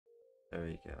There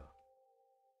we go.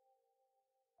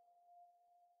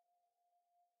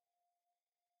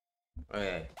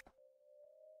 Okay.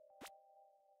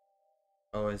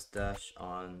 Always dash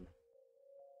on.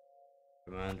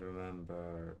 Command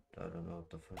remember. I don't know what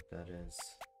the fuck that is.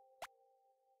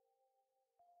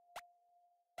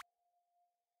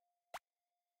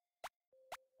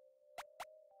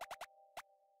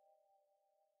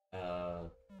 Uh,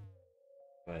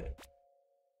 wait.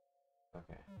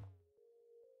 Okay.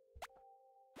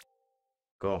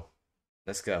 Cool.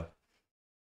 Let's go.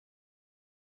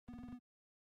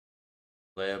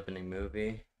 Play opening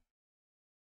movie.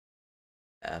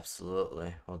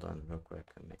 Absolutely. Hold on real quick.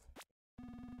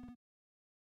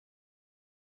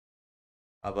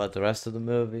 How about the rest of the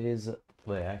movies?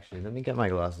 Wait, actually, let me get my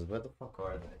glasses. Where the fuck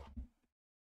are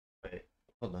they? Wait,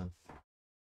 hold on.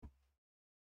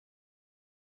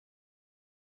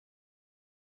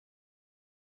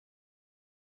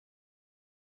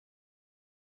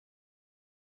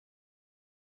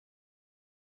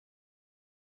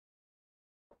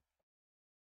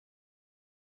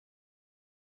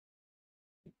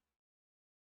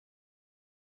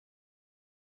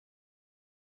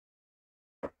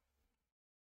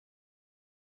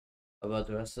 About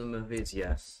the rest of the movies,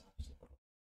 yes.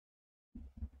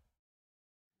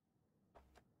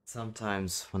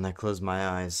 Sometimes when I close my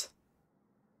eyes,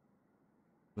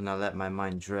 when I let my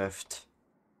mind drift,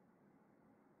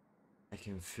 I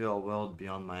can feel a world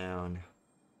beyond my own.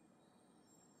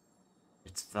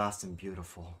 It's vast and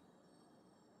beautiful.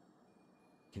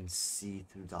 I can see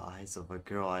through the eyes of a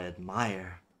girl I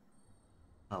admire.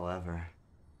 However,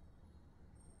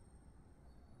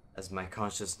 as my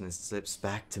consciousness slips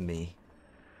back to me,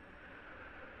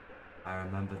 I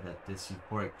remember that this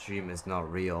euphoric dream is not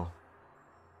real.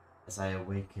 As I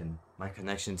awaken, my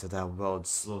connection to that world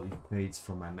slowly fades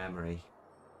from my memory.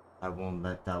 I won't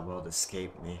let that world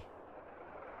escape me.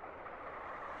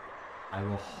 I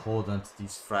will hold on to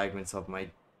these fragments of my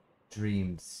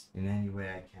dreams in any way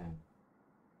I can.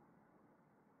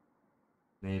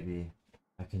 Maybe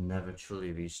I can never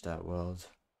truly reach that world.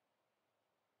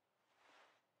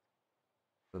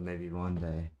 But maybe one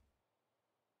day,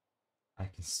 I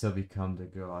can still become the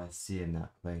girl I see in that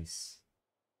place.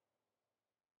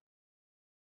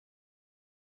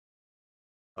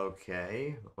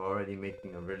 Okay, already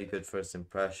making a really good first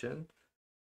impression.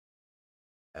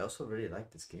 I also really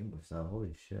like this game with that.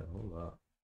 Holy shit, hold up.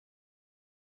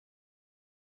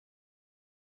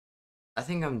 I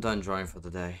think I'm done drawing for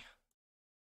the day.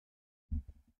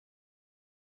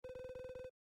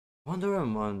 Wonder where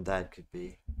mom and dad could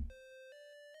be.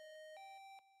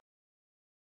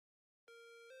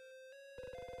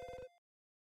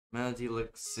 Melody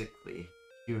looks sickly.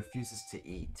 He refuses to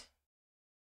eat.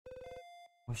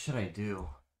 What should I do?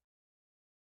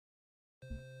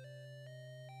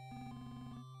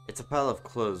 It's a pile of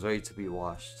clothes ready to be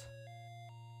washed.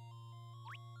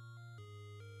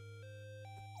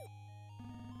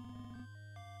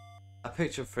 A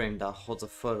picture frame that holds a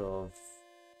photo of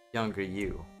younger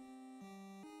you.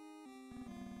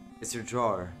 It's your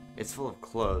drawer. It's full of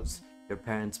clothes. Your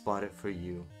parents bought it for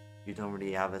you. You don't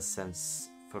really have a sense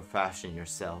for fashion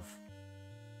yourself.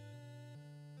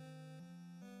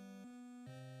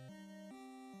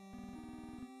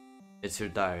 It's your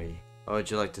diary. What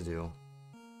would you like to do?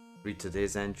 Read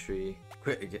today's entry.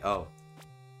 Quit again. Oh.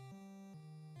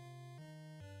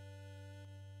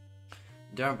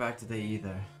 They aren't back today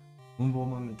either. When will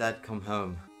mom and dad come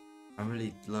home? I'm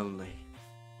really lonely.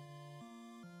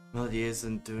 Melody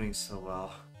isn't doing so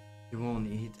well. He won't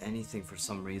eat anything for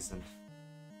some reason.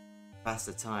 Past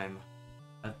the time,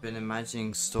 I've been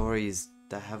imagining stories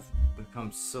that have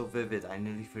become so vivid I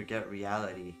nearly forget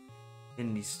reality.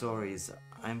 In these stories,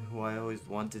 I'm who I always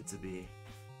wanted to be.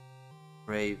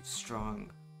 Brave,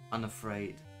 strong,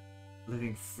 unafraid,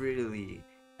 living freely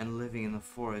and living in the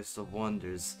forest of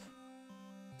wonders,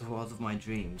 the world of my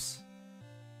dreams.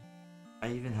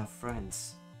 I even have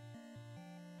friends.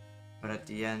 But at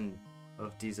the end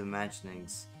of these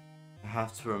imaginings, I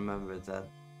have to remember that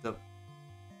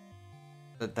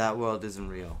that world isn't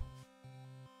real.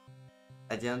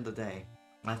 At the end of the day,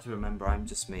 I have to remember I'm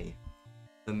just me.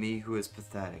 The me who is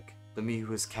pathetic, the me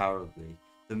who is cowardly,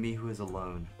 the me who is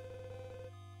alone.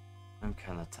 I'm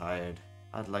kinda tired.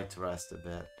 I'd like to rest a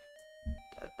bit.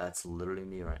 That's literally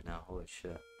me right now, holy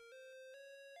shit.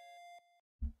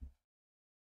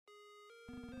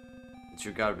 It's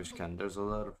your garbage can. There's a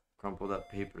lot of crumpled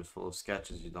up papers full of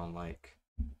sketches you don't like.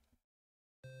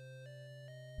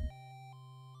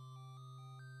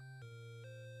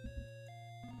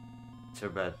 It's your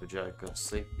bed. Would you like to go to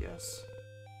sleep? Yes.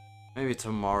 Maybe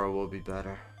tomorrow will be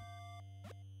better.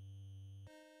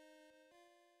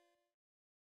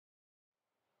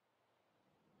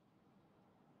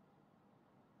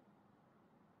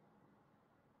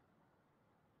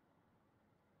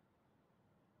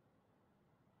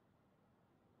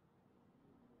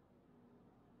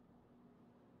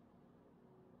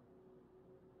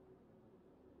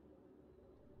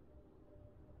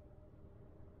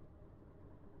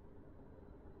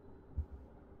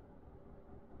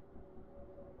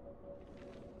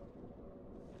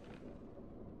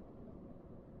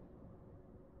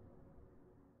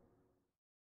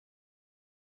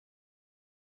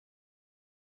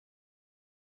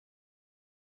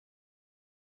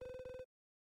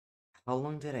 How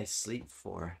long did I sleep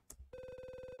for?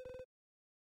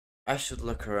 I should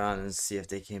look around and see if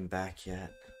they came back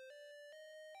yet.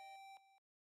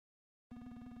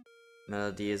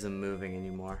 Melody isn't moving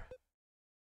anymore.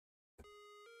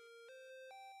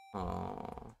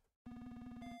 Aww.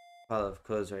 Pile of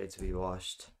clothes ready to be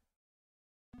washed.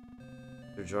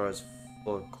 Your drawer is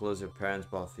full of clothes your parents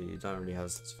bought for you. You don't really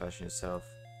have such fashion yourself.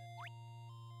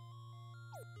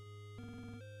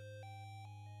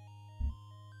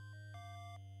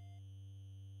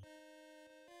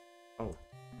 Oh.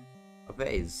 A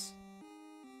vase.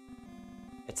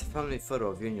 It's a family photo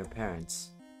of you and your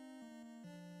parents.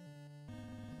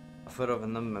 A photo of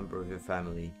another member of your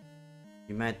family.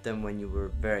 You met them when you were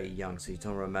very young, so you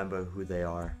don't remember who they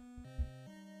are.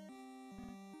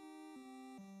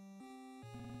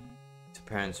 It's a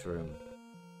parents' room.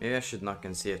 Maybe I should knock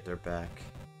and see if they're back.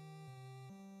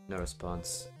 No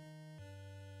response.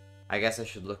 I guess I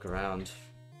should look around.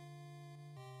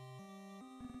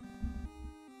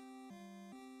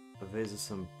 A vase with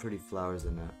some pretty flowers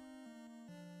in it.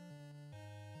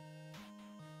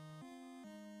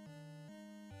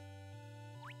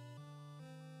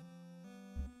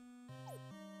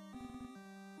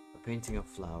 A painting of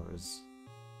flowers.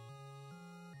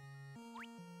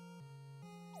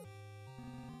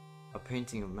 A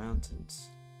painting of mountains.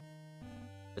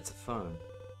 It's a phone.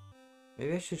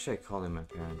 Maybe I should try calling my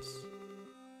parents.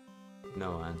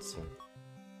 No answer.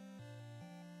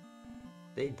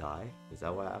 They die? Is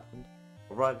that what happened?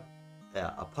 Right.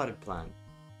 Yeah, a potted plant.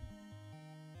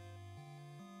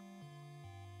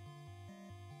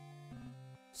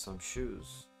 Some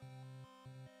shoes.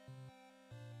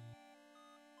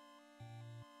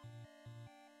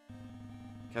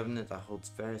 Cabinet that holds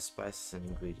various spices and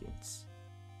ingredients.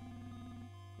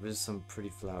 There's some pretty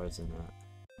flowers in that.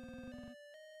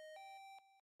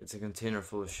 It's a container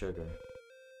full of sugar.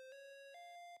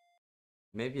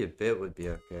 Maybe a bit would be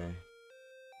okay.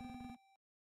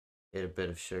 Ate a bit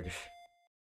of sugar.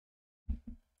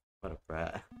 What a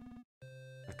brat.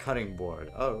 A cutting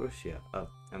board. Oh, yeah.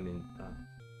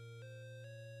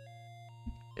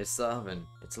 It's the oven.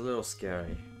 It's a little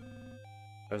scary.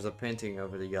 There's a painting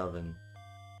over the oven.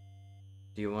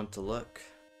 Do you want to look?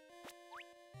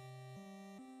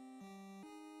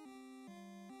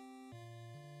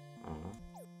 Aww.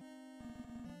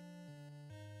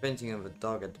 Painting of a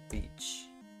dog at the beach.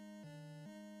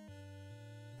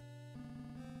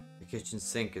 The kitchen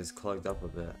sink is clogged up a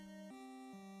bit.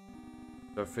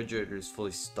 The refrigerator is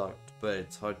fully stocked, but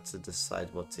it's hard to decide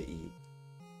what to eat.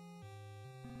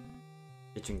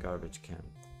 Kitchen garbage can.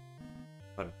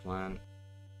 Potted plant.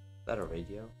 Is that a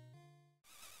radio?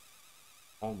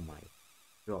 Oh my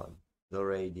god. The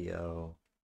radio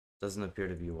doesn't appear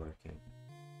to be working.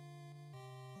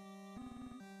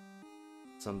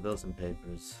 Some bills and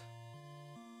papers.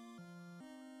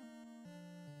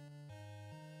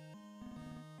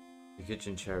 The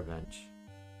kitchen chair bench.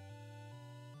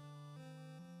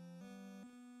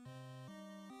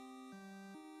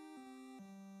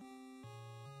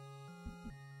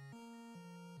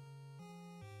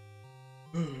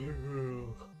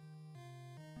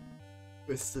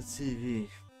 It's the TV.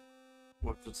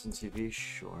 What's on TV?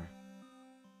 Sure.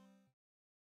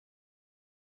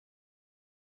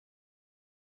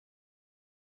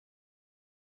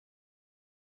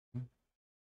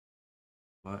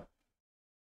 What?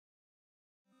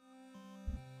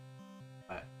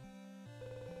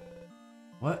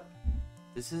 What?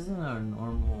 This isn't a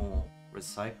normal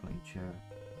recycling chair.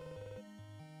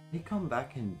 Did he come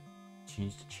back and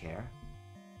change the chair?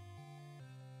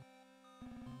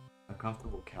 A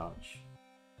comfortable couch.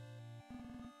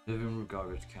 Living room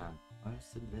garbage can. Why does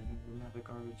the living room have a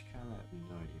garbage can? I have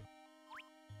no idea.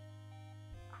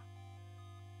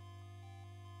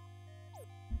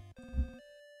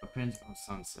 A print of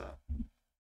sunset.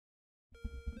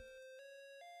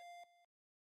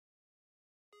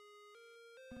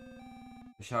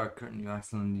 The shower curtain, you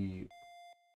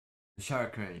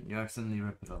accidentally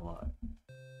rip it a lot.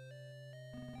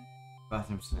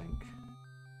 Bathroom sink.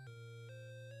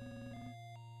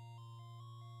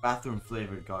 Bathroom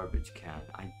flavored garbage can.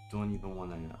 I don't even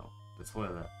want to know. The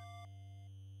toilet.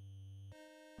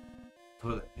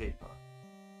 Toilet paper.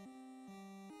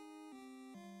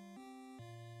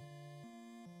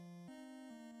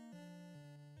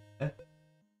 Eh?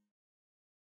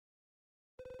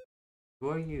 Who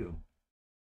are you?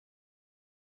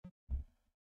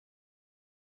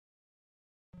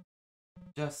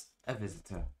 Just a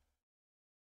visitor.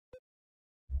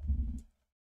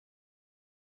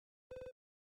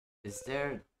 Is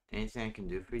there anything I can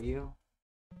do for you?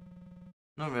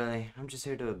 Not really. I'm just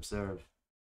here to observe.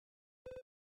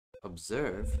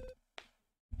 Observe?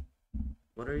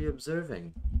 What are you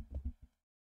observing?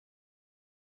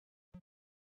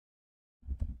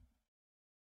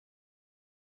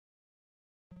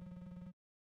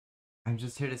 I'm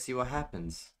just here to see what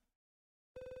happens.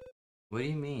 What do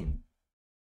you mean?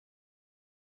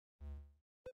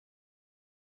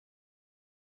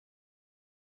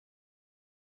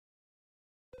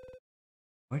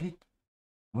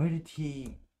 Where did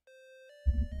he...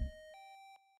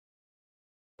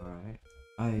 Alright.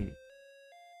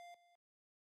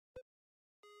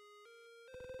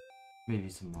 Maybe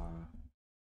tomorrow.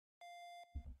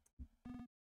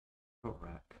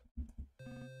 Correct.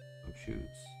 Some shoes.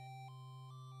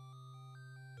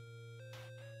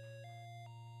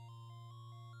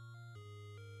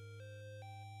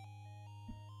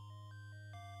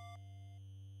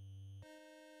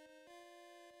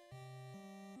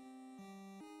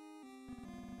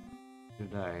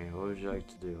 Today, what would you like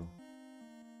to do?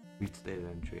 Read today's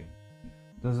entry.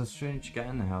 There was a strange guy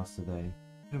in the house today.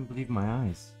 I couldn't believe my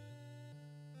eyes.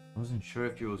 I wasn't sure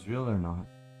if he was real or not.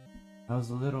 I was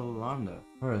a little alarmed at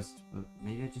first, but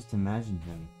maybe I just imagined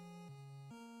him.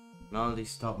 Melody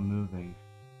stopped moving.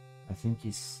 I think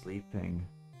he's sleeping.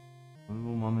 When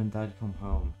will Mom and Dad come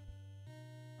home?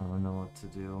 I don't know what to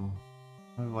do.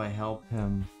 How do I help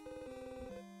him?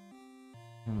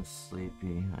 I'm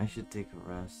sleepy. I should take a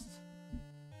rest.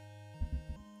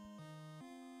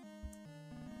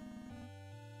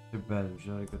 To bed.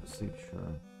 Should I go to sleep? Sure.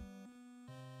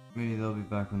 Maybe they'll be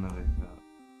back when I wake up.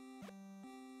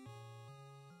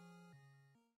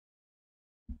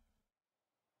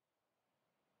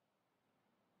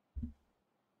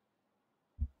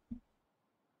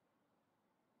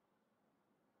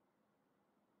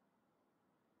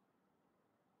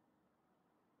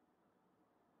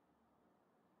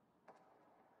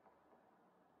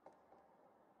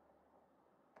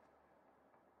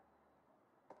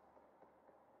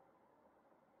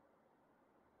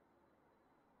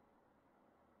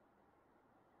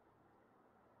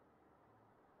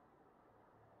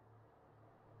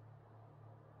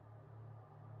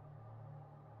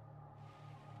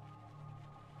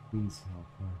 Please help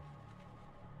her.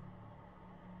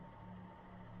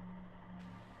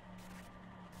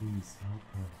 Please help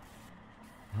her.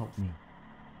 Help me.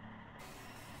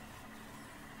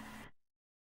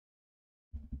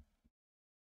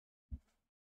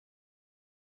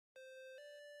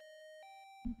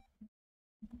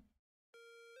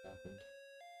 What happened?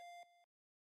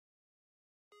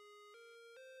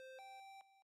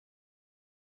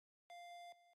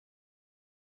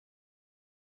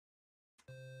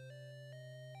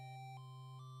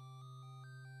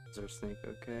 Is our snake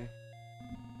okay?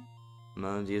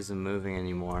 Melody isn't moving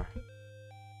anymore.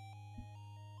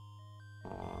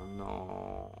 Oh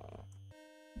no.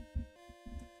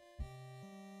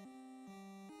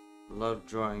 Love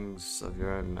drawings of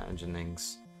your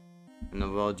imaginings in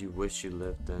a world you wish you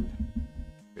lived in.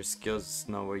 Your skills is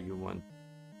not where you want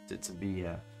it to be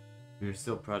yet, but you're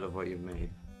still proud of what you've made.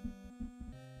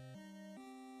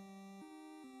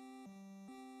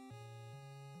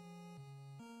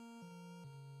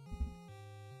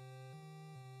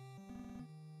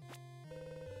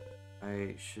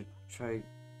 I should try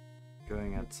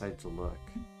going outside to look.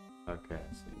 Okay,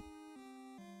 I see.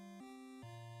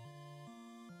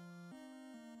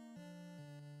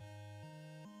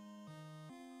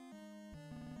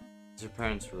 It's your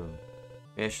parents' room.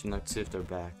 Maybe I should not see if they're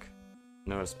back.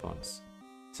 No response.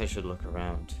 So I should look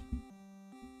around.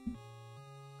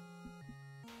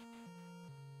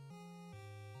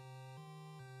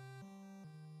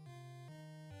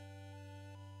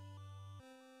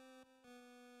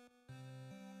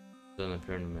 Doesn't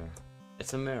appear in the mirror.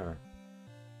 It's a mirror.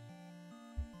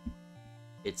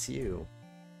 It's you.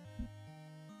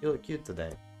 You look cute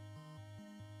today.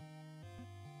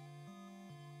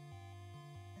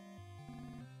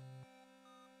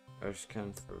 Earth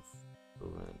can for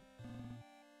coolant.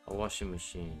 A washing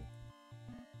machine.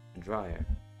 A dryer.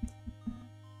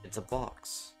 It's a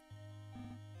box.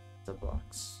 It's a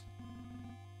box.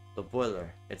 The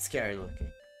boiler. It's scary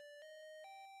looking.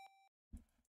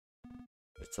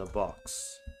 It's a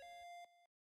box.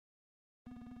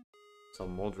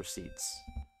 Some old receipts.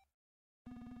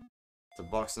 It's a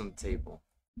box on the table.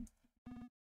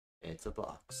 It's a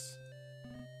box.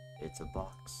 It's a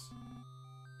box.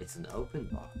 It's an open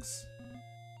box.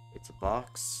 It's a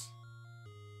box.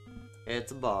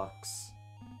 It's a box.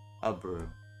 A brew.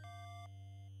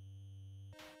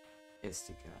 It's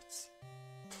the guts.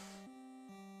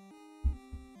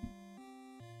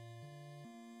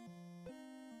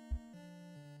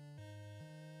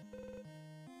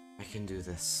 I can do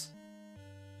this.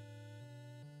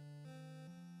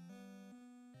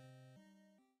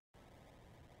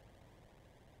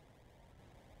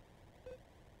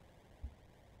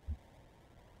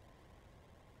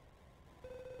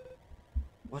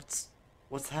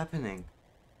 What's happening?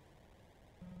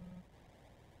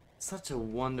 Such a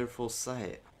wonderful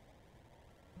sight.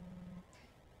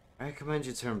 I recommend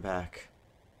you turn back.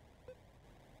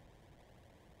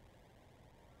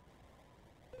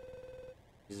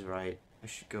 He's right. I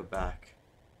should go back.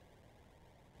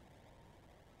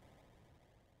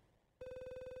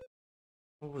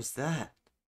 What was that?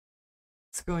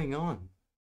 What's going on?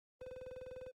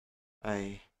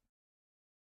 I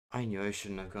knew I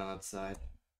shouldn't have gone outside.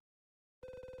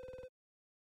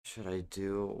 What should I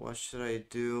do? What should I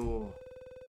do?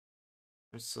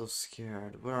 I'm so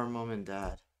scared. Where are Mom and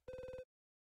Dad?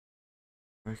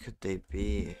 Where could they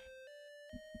be?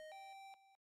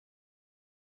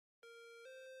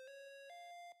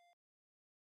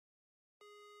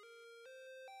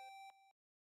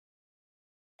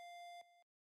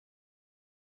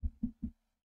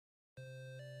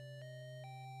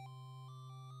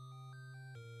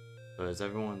 So is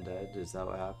everyone dead? Is that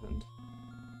what happened?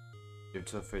 You're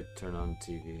too afraid to turn on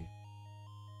TV.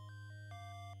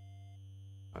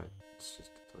 Alright, it's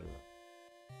just the toilet.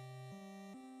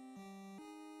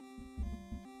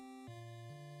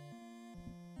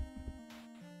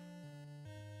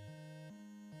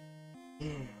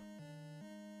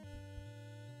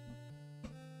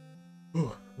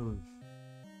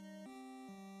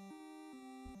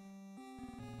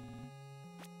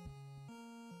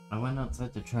 I went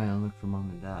outside to try and look for Mom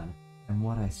and Dad, and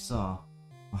what I saw,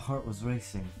 my heart was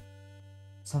racing.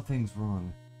 Something's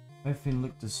wrong. Everything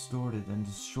looked distorted and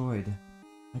destroyed.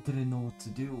 I didn't know what to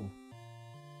do.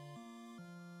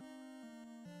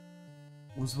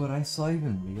 Was what I saw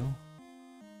even real?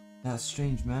 That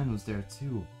strange man was there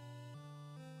too.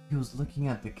 He was looking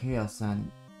at the chaos and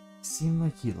it seemed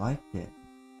like he liked it.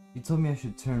 He told me I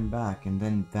should turn back and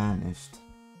then vanished.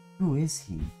 Who is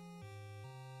he?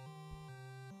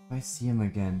 If I see him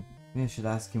again, maybe I should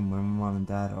ask him where my mom and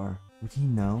dad are. Would he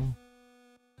know?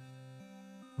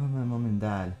 Where are my mom and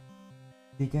dad?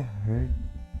 Did they get hurt?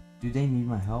 Do they need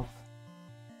my help?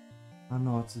 I don't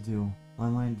know what to do. My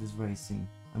mind is racing.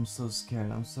 I'm so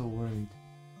scared. I'm so worried.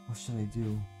 What should I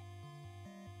do?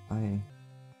 I'm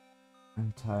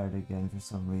tired again for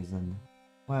some reason.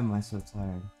 Why am I so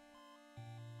tired?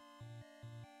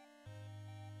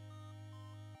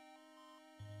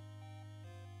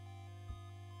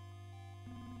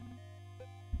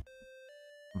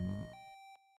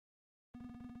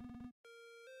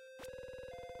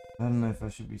 I don't know if I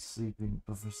should be sleeping,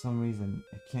 but for some reason,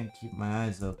 I can't keep my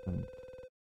eyes open.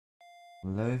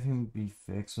 Will everything be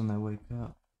fixed when I wake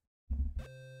up?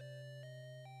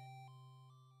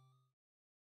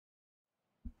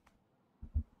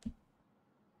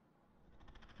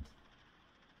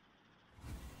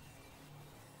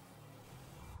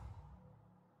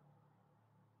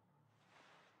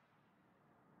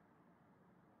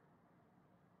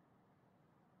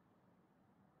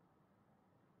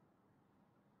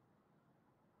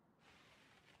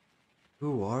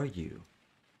 Who are you?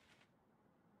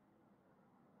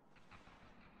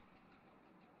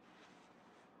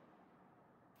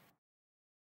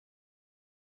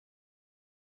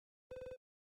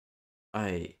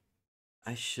 I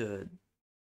should.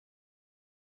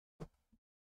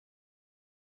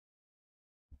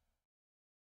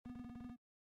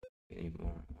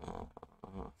 Anymore.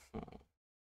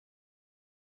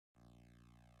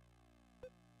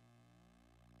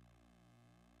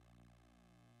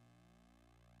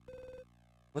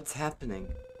 What's happening?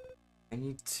 I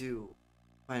need to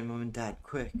find Mom and Dad,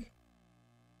 quick.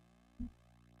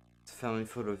 It's a family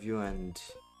photo of you and...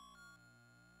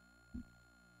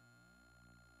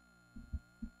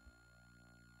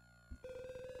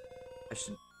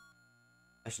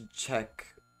 I should check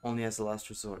only as a last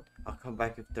resort. I'll come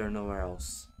back if they're nowhere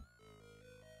else.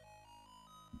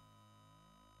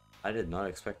 I did not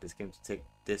expect this game to take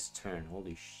this turn.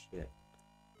 Holy shit.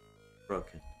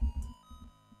 Broken.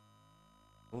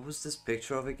 What was this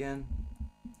picture of again?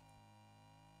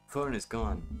 Phone is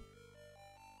gone.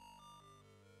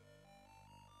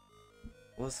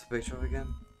 What's the picture of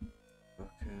again?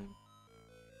 Broken.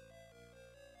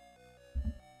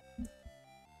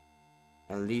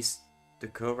 At least the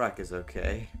coat rack is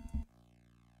okay.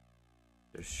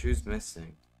 There's shoes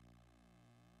missing.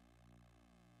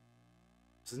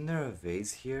 Isn't there a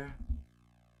vase here?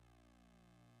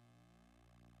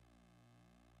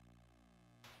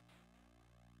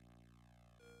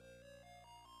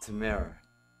 It's a mirror.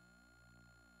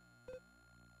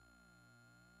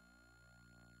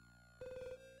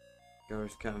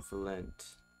 Garbage can for lint.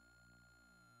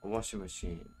 A washing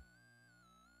machine.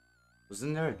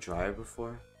 Wasn't there a dryer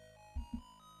before?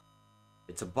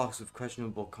 It's a box with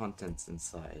questionable contents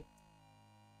inside.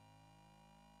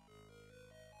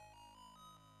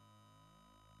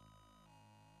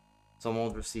 Some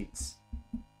old receipts.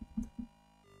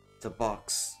 It's a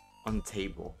box on the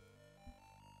table.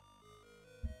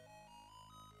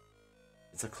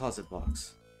 It's a closet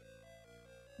box.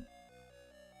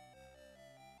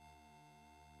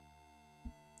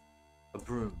 A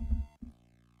broom.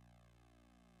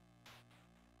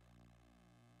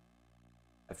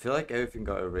 I feel like everything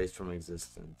got erased from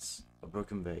existence. A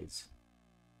broken vase.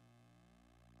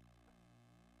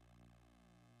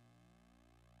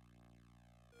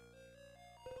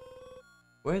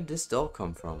 Where did this doll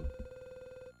come from?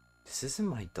 This isn't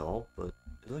my doll, but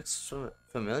it looks so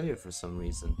familiar for some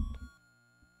reason.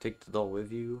 Take the doll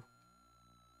with you?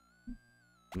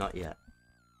 Not yet.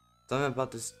 Something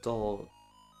about this doll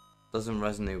doesn't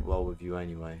resonate well with you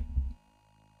anyway.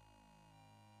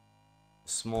 A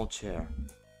small chair.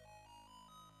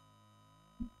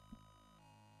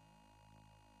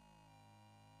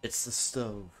 It's the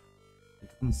stove.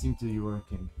 It doesn't seem to be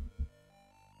working.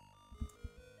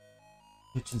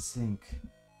 Kitchen sink.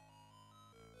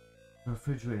 The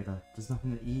refrigerator. There's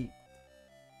nothing to eat.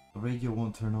 The radio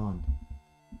won't turn on.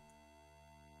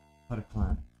 Potted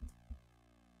plant.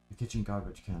 The kitchen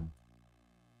garbage can.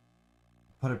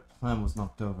 The potted plant was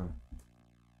knocked over.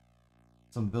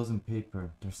 Some bills and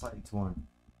paper. They're slightly torn.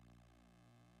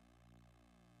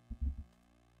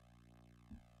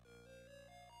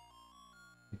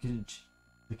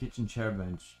 The kitchen chair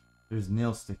bench. There's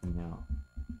nails sticking out.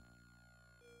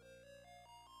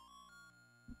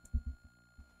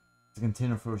 It's a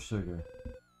container full of sugar.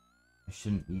 I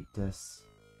shouldn't eat this.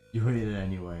 You ate it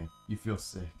anyway. You feel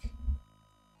sick.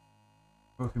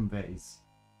 Broken vase.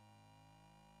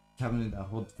 Cabinet that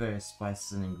holds various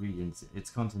spices and ingredients. Its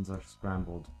contents are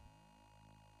scrambled.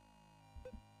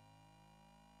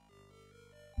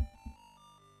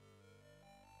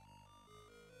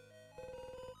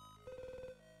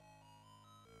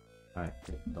 Alright,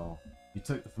 take the doll. You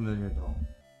took the familiar doll.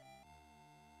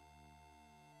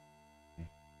 Okay.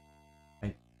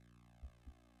 Hey.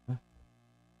 Huh?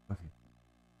 Okay.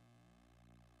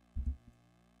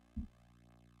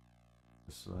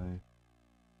 This way.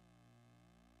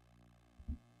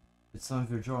 It's some of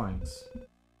your drawings.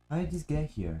 How did these get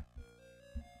here?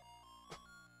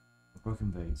 A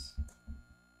broken vase.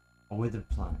 A withered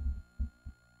plant.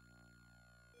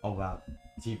 Oh wow,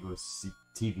 TV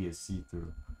is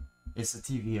see-through. It's the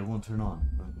TV, it won't turn on.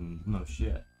 No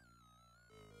shit.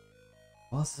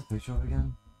 What's the picture of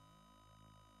again?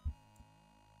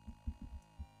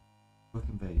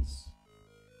 Broken vase.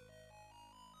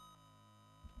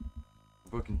 A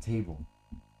broken table.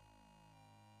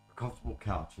 A comfortable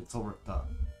couch, it's all ripped up.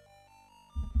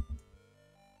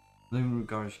 Living room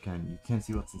garbage can, you can't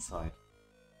see what's inside.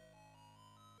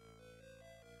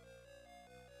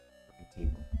 Broken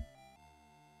table.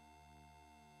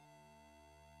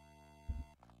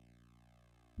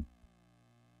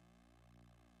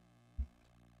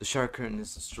 The shower curtain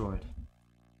is destroyed.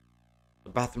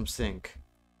 The bathroom sink.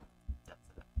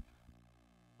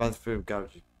 Bathroom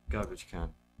garbage can.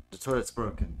 The toilet's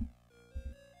broken.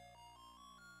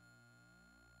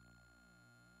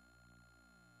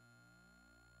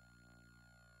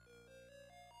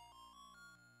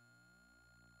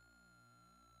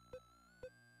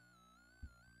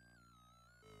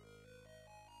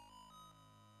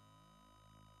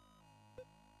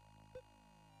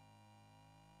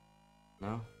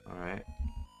 No? Alright.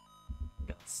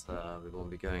 Guess we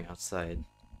won't be going outside.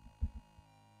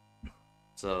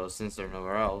 So, since there's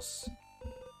nowhere else...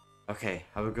 Okay,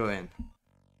 how we go in?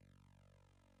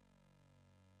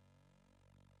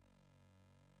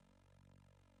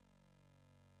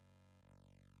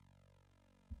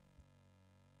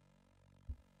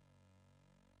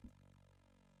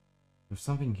 There's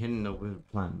something hidden over the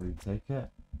plant. Will you take it?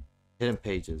 Hidden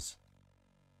pages.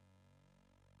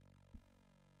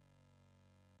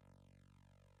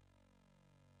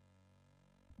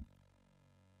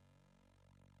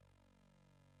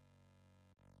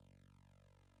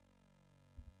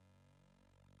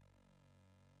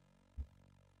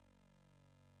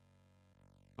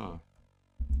 Huh.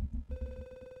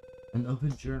 An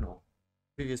open journal.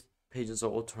 Previous pages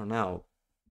are all torn out,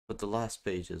 but the last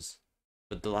page.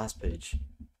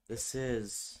 This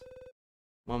is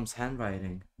Mom's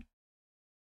handwriting.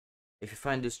 If you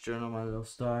find this journal, my little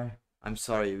star, I'm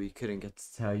sorry we couldn't get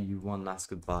to tell you one last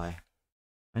goodbye.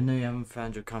 I know you haven't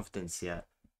found your confidence yet,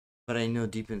 but I know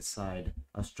deep inside,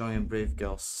 a strong and brave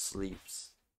girl sleeps.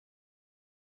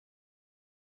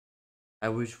 I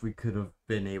wish we could have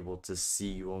been able to see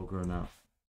you all grown up.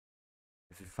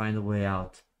 If you find a way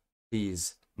out,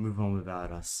 please move on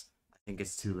without us. I think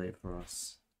it's too late for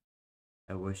us.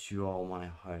 I wish you all my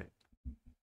heart.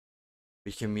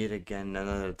 We can meet again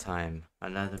another time,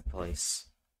 another place.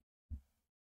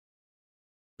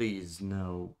 Please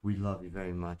know we love you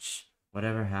very much.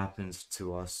 Whatever happens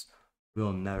to us,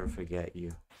 we'll never forget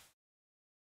you.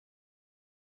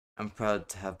 I'm proud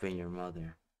to have been your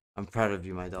mother. I'm proud of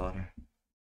you, my daughter.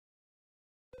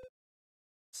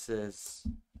 Sis,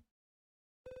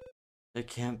 there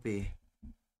can't be.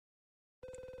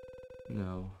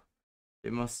 No, they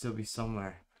must still be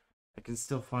somewhere. I can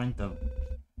still find them.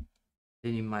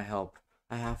 They need my help.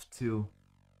 I have to.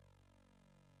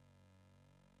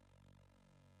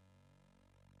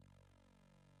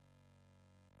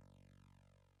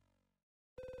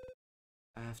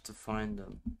 I have to find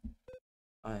them.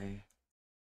 I.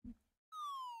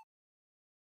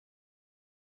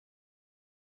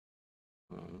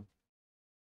 Um,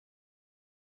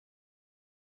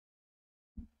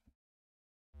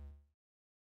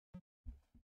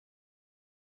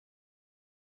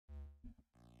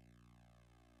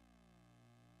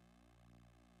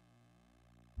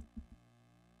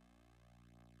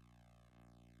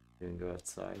 you can go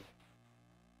outside.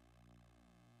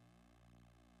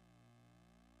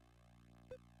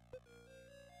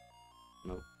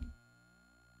 Nope.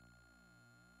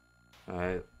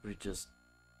 Alright, we just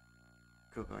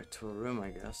go back to our room, I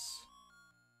guess.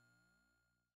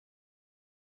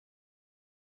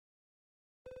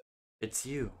 It's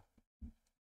you.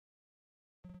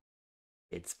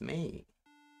 It's me.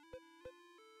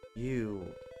 You.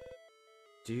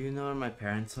 Do you know where my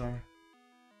parents are?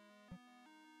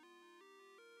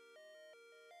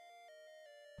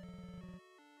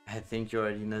 I think you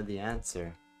already know the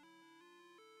answer.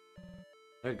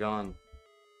 They're gone.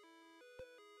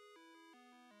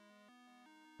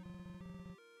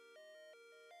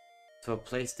 To a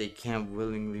place they can't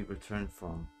willingly return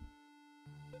from.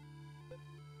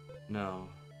 No.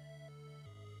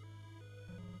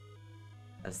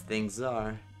 As things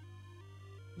are,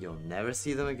 you'll never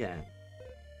see them again.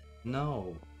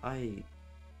 No,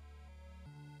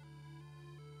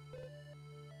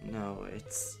 No,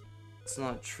 it's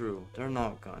not true. They're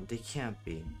not gone. They can't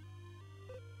be.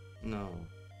 No.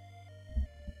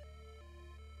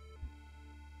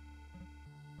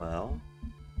 Well?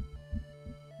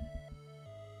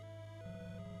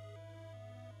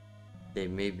 They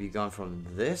may be gone from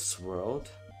this world,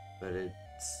 but it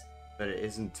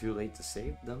isn't too late to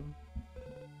save them.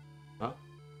 Huh?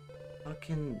 How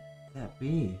can that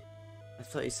be? I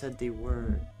thought you said they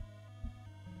were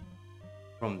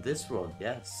from this world.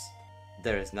 Yes.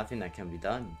 There is nothing that can be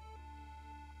done.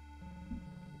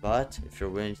 But if you're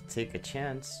willing to take a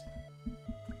chance,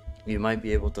 you might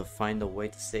be able to find a way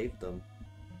to save them.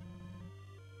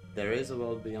 There is a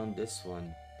world beyond this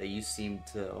one that you seem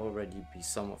to already be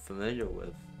somewhat familiar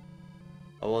with.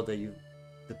 A world that you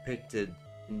depicted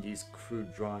in these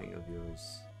crude drawing of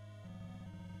yours.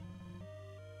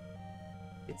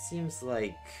 It seems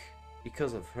like,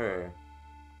 because of her,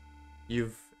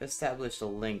 you've established a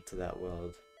link to that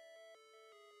world.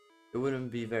 It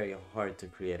wouldn't be very hard to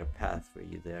create a path for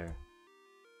you there.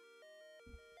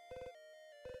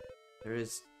 There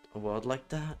is a world like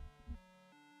that?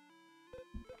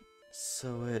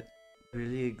 So it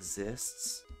really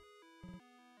exists?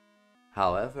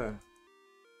 However,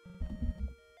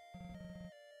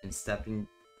 in stepping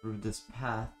through this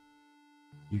path,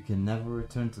 you can never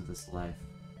return to this life.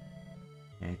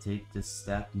 Can I take this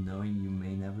step knowing you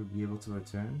may never be able to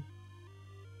return?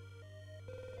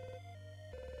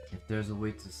 If there's a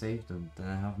way to save them, then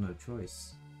I have no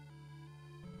choice.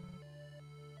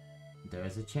 There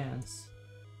is a chance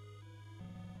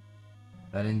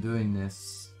that in doing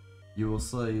this, you will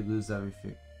slowly lose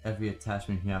every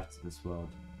attachment you have to this world.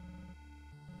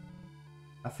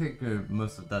 I figure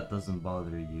most of that doesn't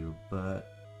bother you, but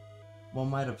what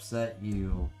might upset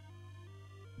you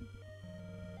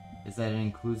is that it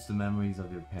includes the memories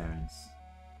of your parents.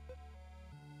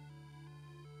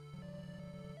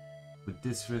 With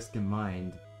this risk in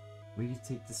mind, will you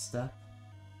take this step?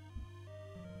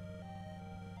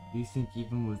 Do you think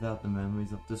even without the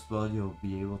memories of this world you'll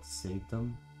be able to save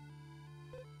them?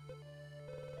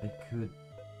 I could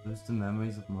lose the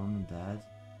memories of mom and dad?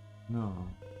 No.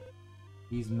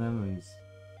 These memories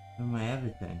are my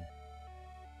everything.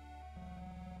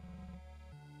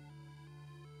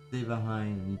 Stay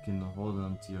behind and you can hold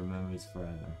on to your memories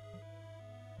forever.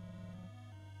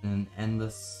 In an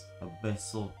endless,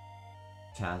 abyssal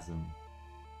chasm.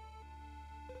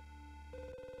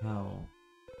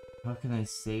 How can I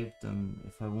save them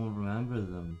if I won't remember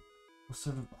them? What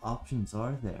sort of options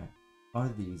are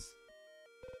these?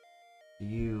 Do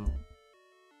you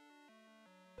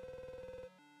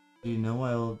know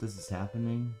why all of this is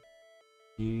happening?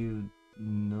 Do you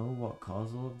know what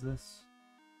caused all of this?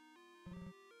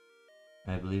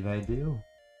 I believe I do.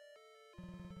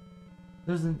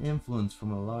 There's an influence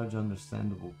from a large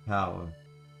understandable power,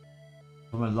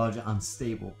 from a large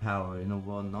unstable power in a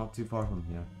world not too far from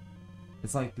here.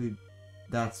 It's likely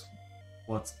that's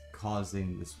what's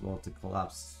causing this world to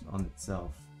collapse on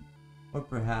itself. Or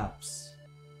perhaps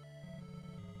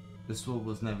this world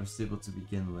was never stable to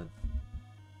begin with.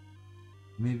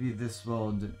 Maybe this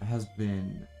world has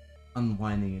been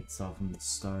unwinding itself from the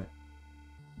start.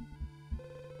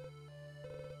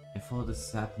 If all this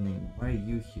is happening, why are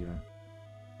you here?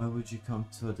 Why would you come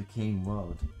to a decaying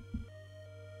world?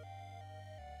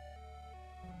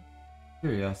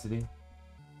 Curiosity.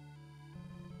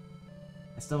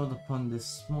 I stumbled upon this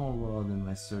small world in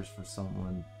my search for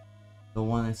someone, the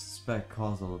one I suspect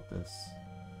caused all of this.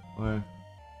 Or,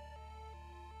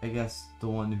 I guess, the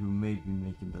one who may be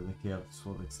making the decay of this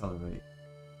world accelerate.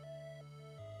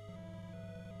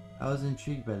 I was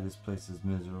intrigued by this place's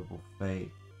miserable fate,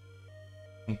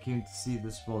 and came to see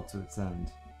this world to its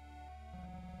end.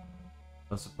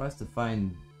 I was surprised to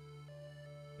find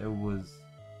there was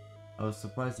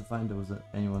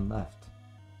anyone left.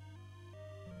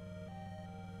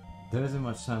 There isn't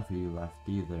much time for you left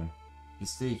either. If you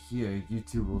stay here, you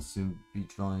too will soon be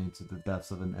drawn into the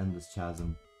depths of an endless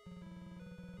chasm.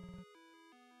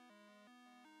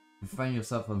 You find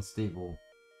yourself unstable.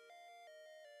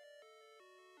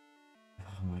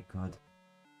 Oh my god.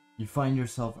 You find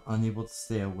yourself unable to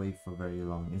stay awake for very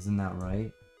long, isn't that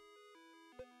right?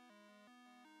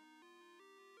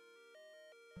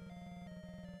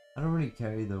 I don't really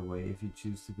care either way if you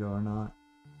choose to go or not.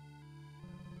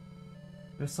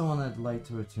 There's someone I'd like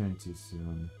to return to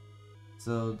soon,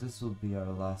 so this will be our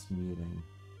last meeting.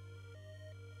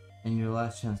 And your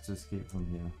last chance to escape from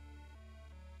here.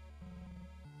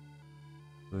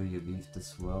 Will you leave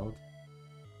this world?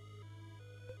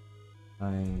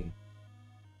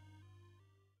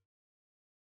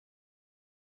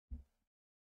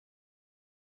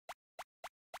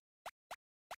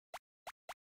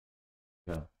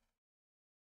 Go.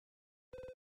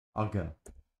 I'll go.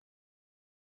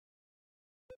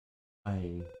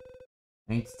 I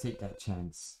need to take that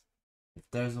chance. If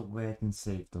there's a way I can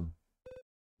save them,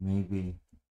 maybe.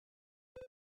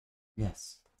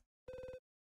 Yes.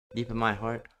 Deep in my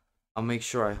heart, I'll make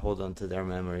sure I hold on to their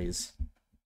memories.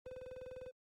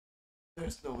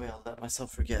 There's no way I'll let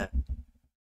myself forget.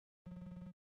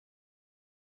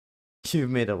 You've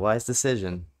made a wise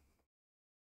decision.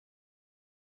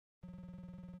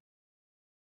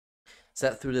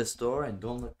 Step through this door and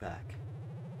don't look back.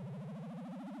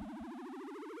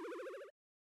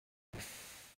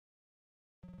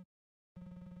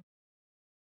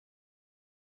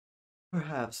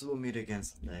 Perhaps we'll meet again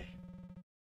someday.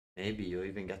 Maybe you'll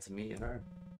even get to meet her.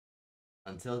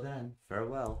 Until then,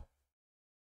 farewell.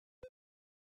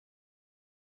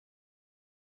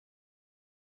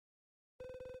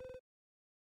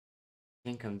 I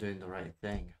think I'm doing the right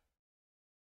thing.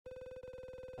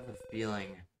 I have a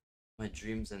feeling my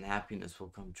dreams and happiness will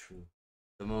come true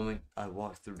the moment I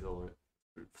walk through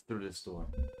this door.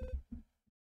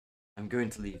 I'm going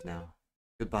to leave now.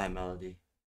 Goodbye, Melody.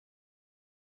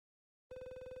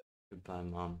 Goodbye,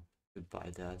 Mom.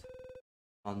 Goodbye, Dad.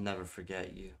 I'll never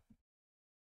forget you.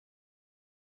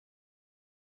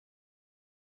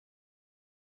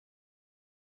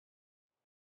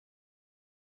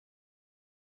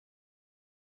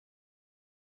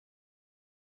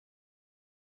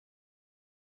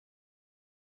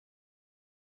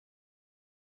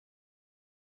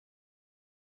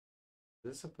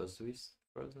 Is this supposed to be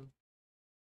frozen?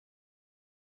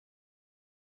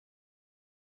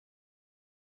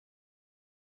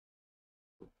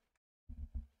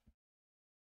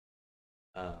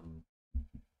 Um,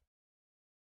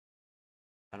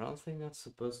 I don't think that's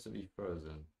supposed to be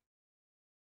frozen.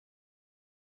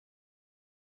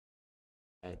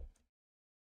 I,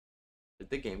 did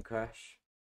the game crash?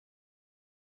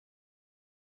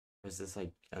 Or is this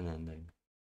like an ending?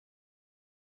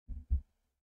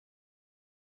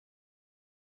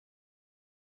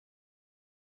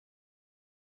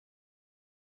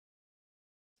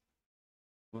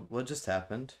 What just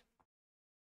happened?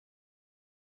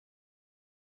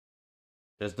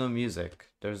 There's no music.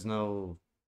 There's no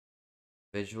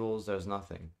visuals. There's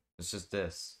nothing. It's just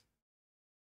this.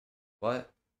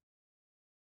 What?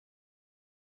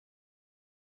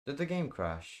 Did the game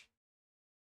crash?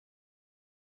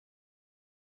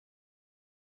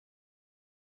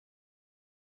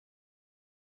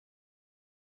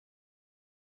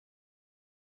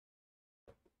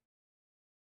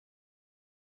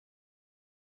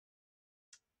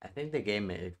 I think the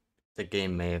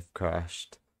game may have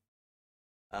crashed.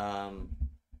 Um,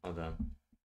 hold on.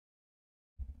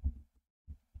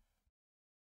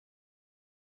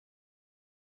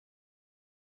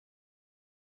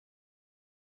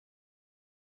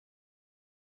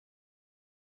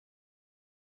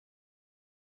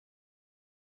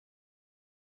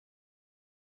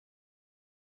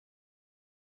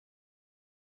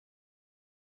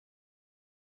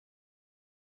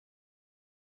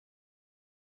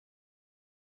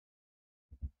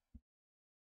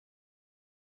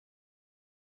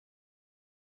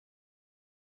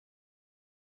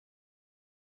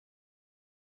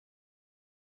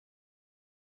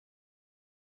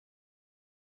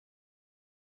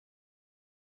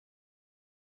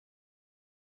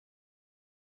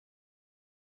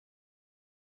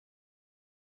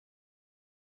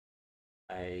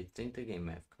 I think the game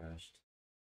may have crashed.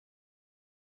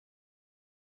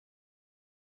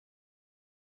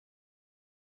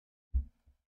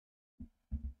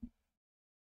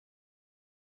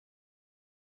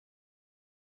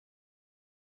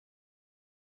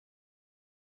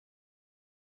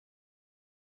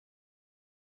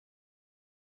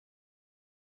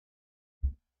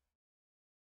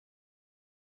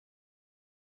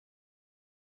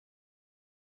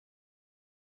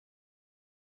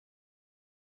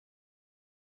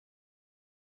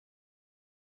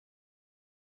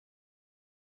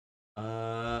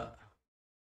 Uh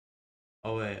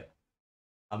oh wait.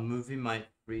 A movie might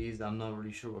freeze. I'm not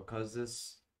really sure what caused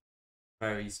this.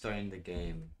 By restarting the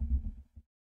game.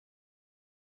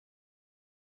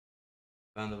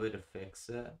 Found a way to fix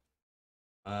it.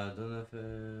 Don't know if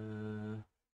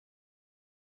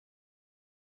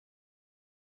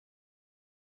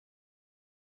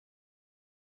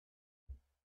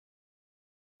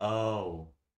oh,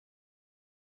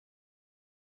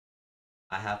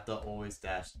 I have the always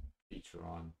dash feature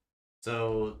on.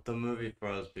 So the movie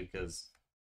froze because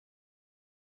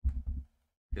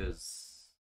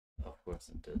of course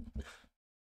it did.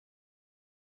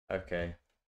 Okay.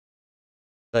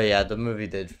 So yeah, the movie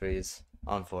did freeze.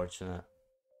 Unfortunate.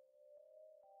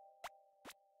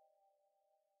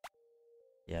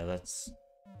 Yeah, that's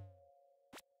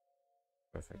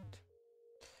perfect.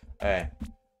 Alright.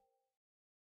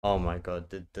 Oh my god,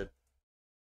 did the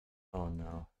oh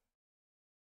no.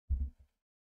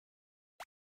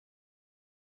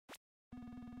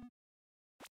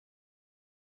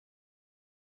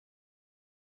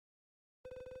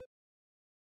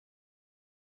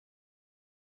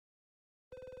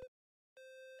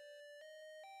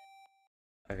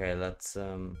 Okay, let's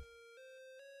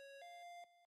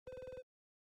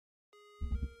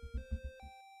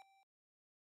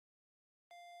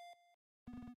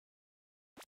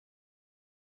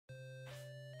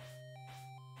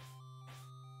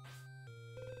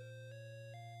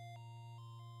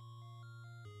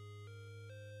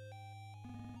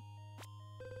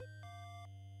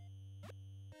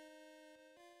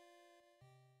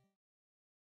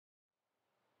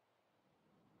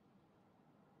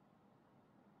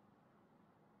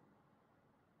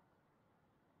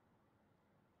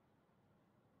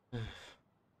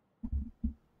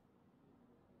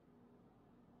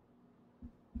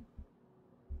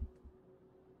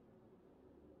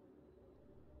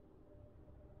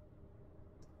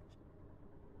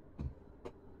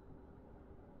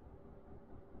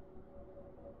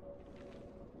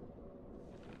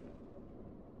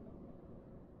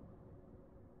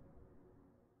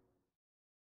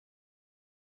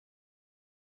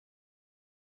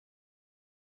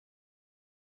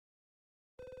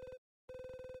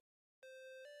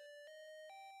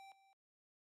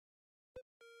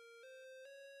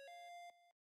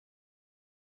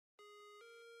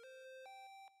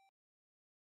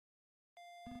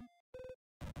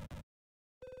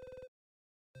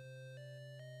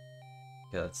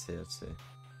okay, let's see.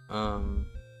 Um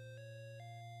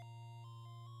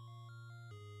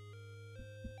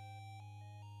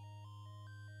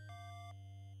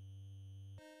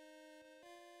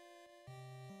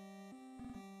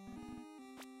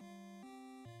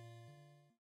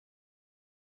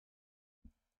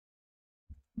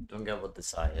don't get what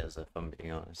this eye is if I'm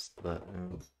being honest, but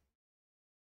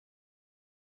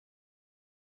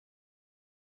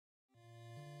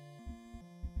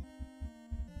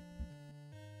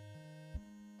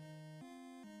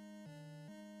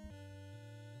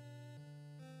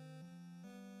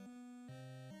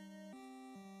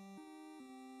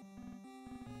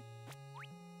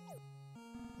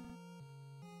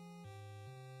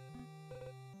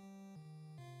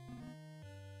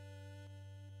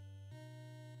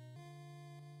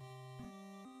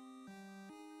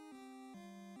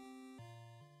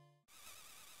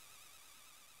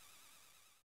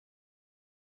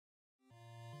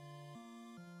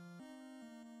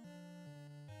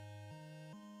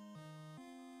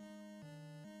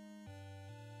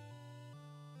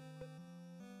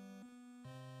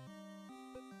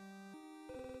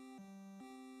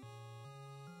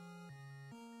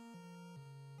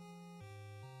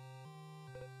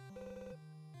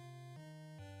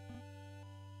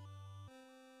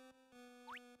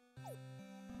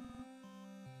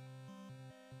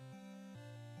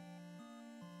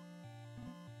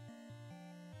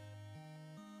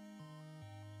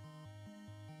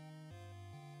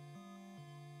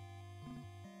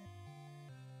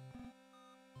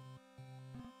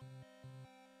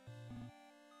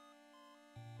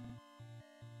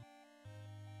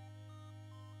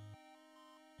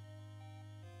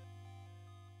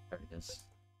there it is.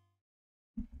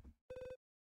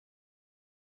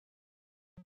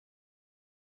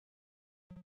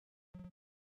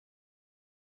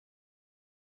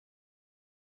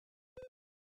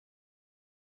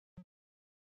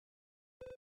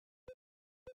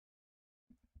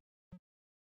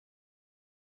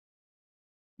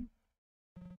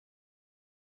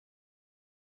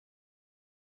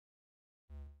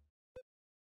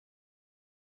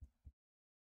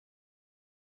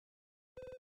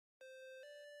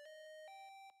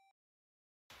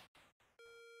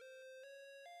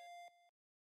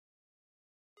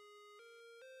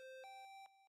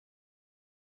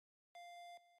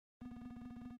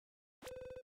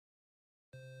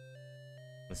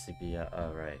 CP, yeah.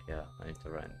 Oh, right, yeah. I need to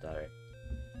write in diary.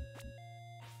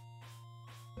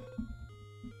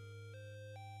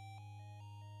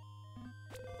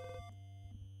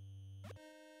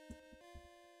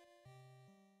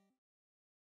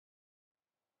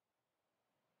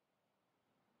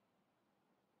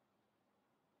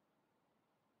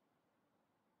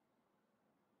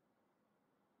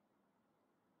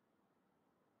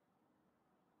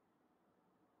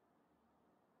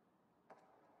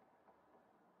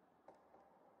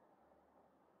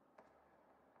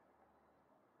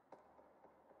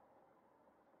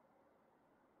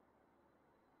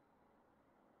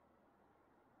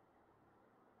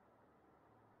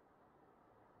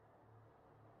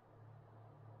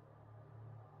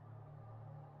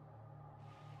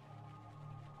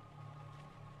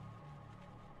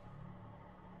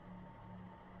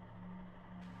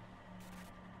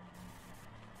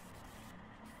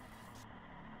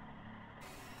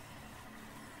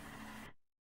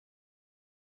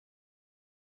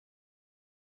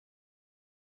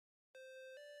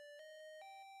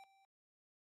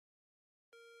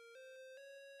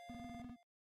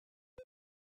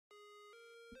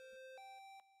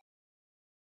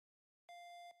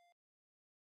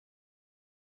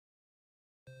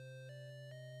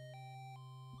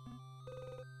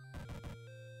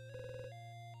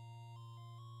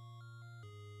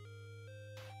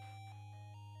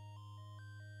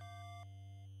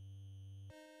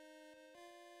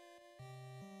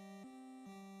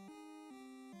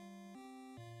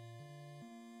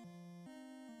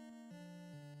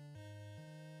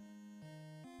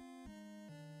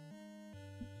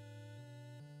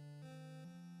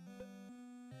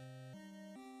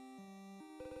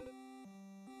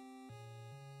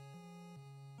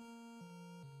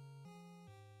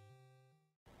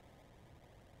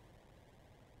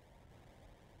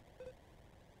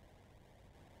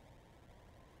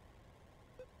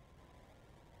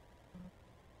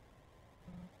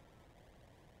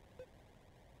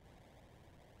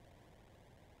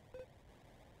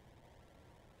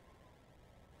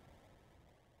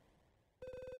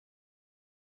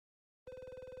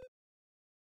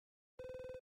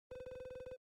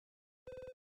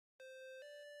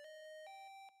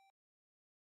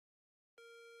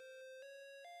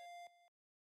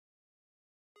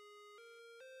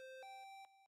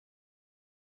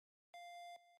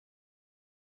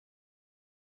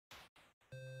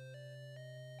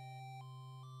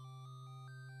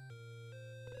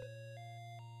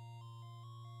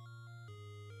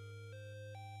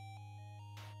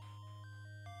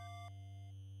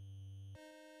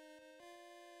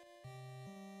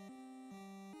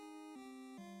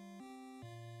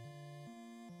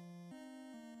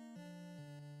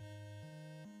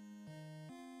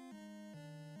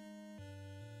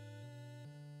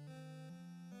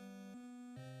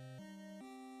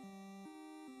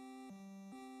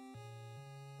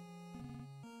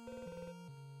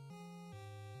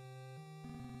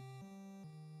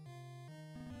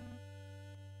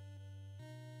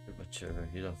 But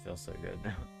you don't feel so good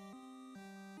now.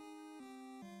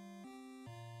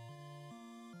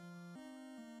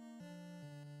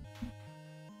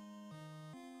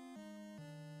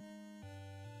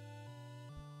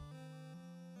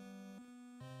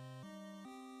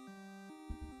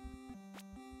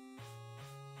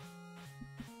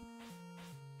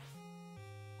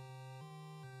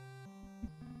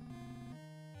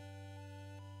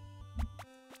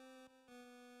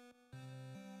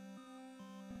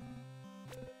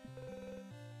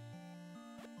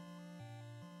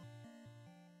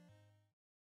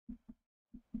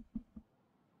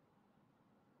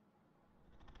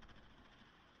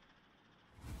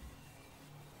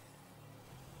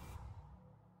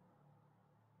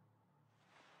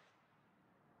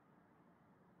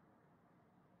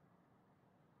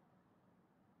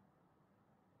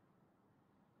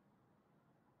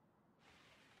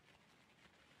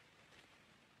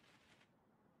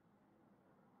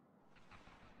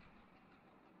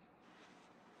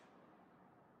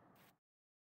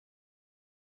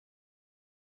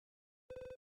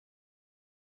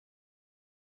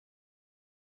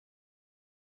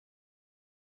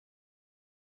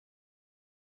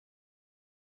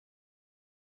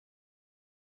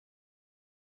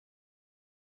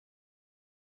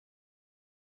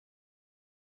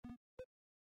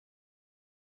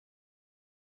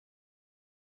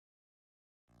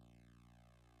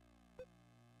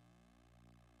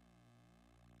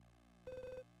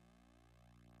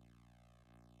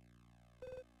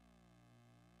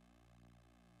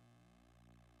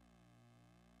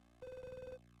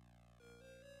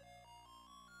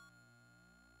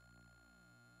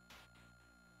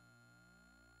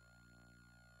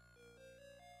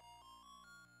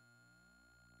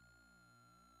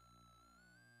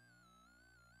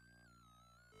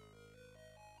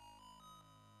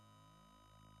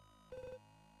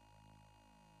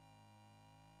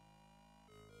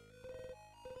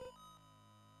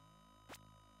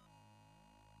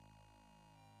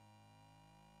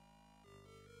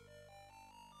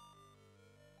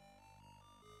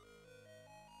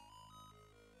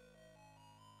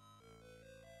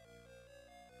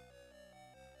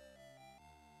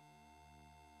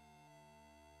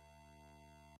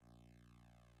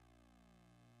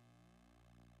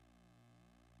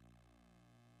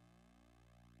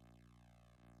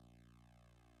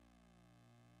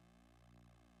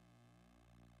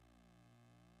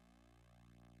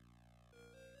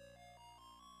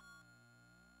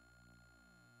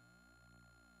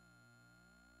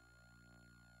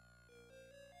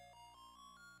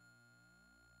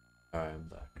 Alright, I'm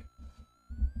back.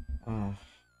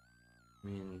 I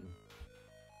mean,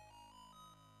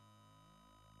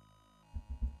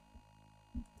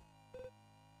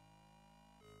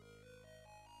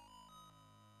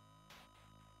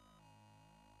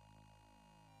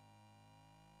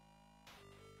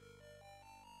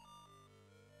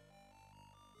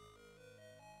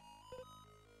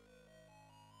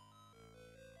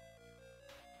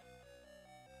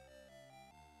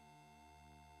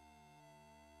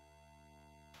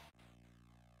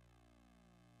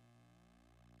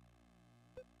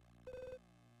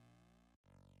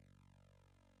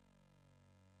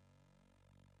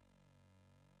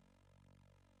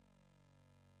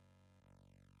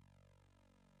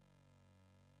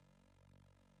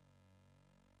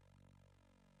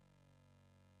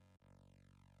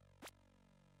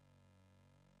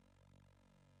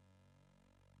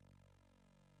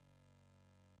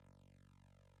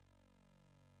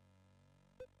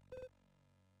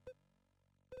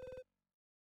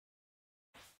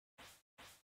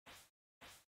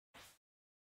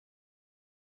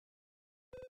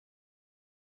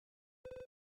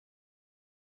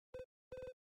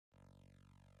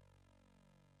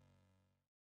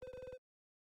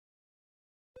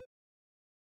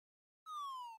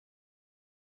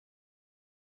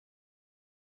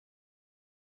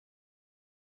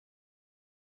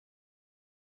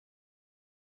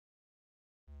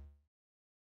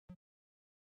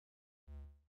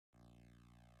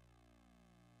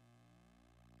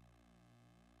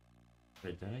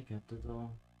 wait, did I get it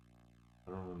all?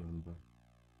 I don't remember.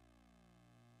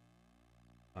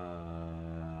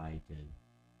 I did.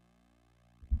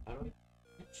 How do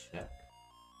I check?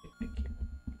 I can't.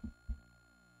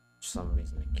 For some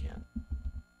reason I can't.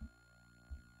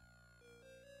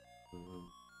 Mm,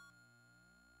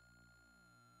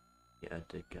 yeah, I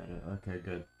did get it. Okay,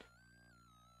 good.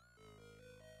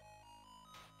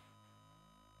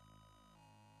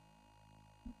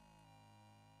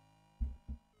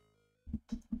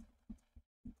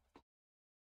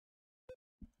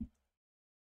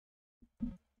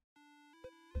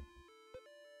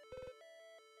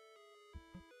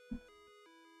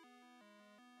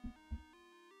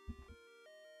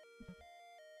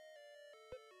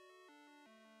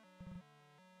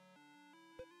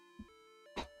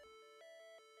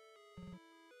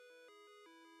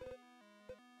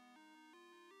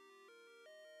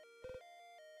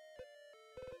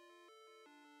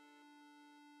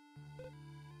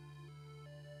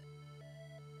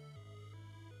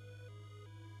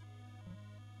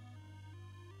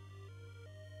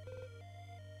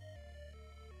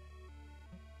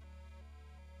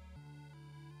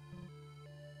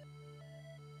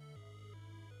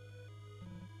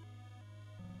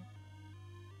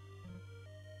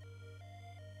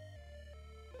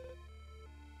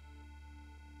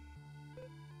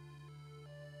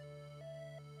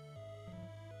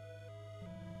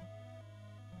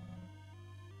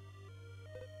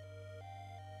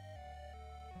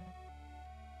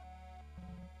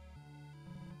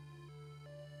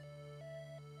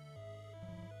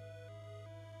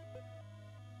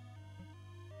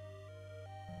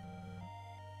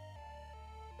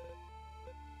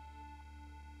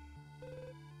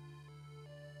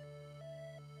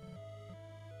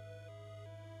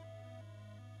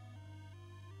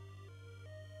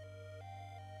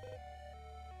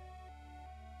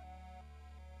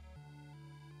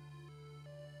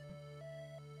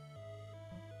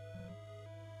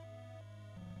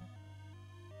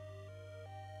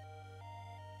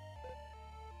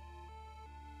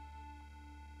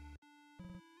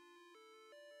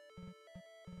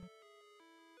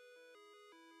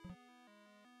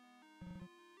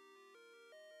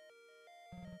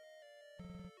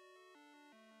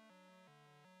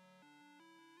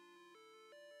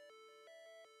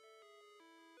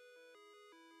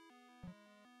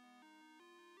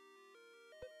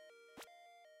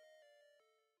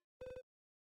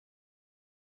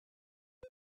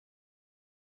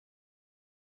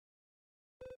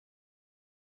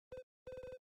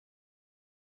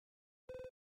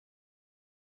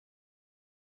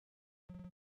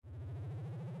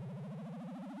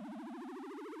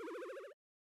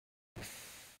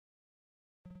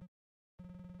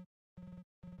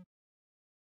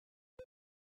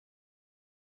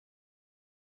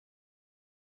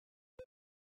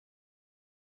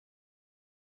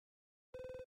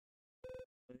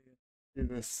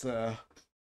 This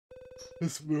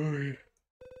this movie.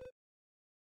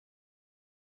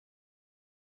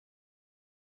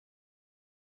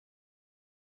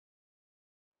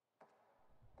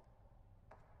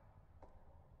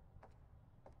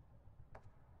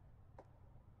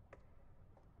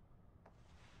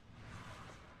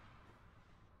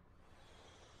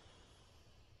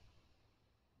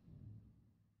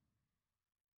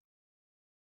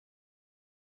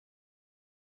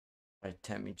 by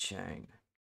Tammy Chang.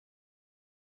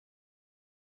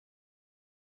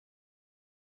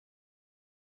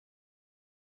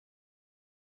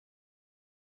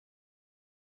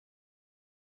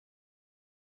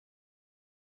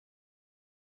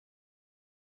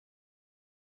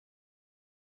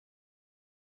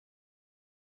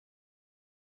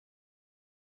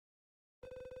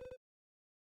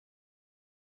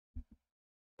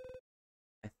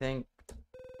 I think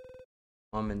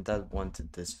Mom and Dad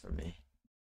wanted this for me.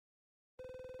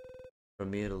 For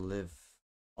me to live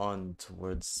on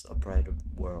towards a brighter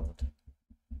world.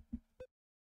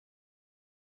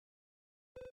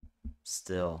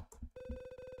 Still,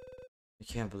 I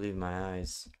can't believe my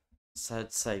eyes.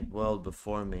 Sad sight world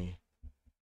before me.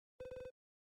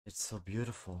 It's so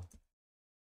beautiful.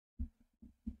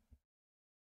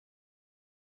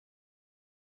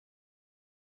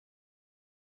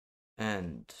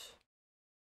 And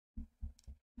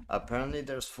apparently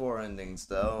there's 4 endings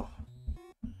though.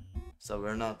 So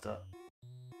we're not the...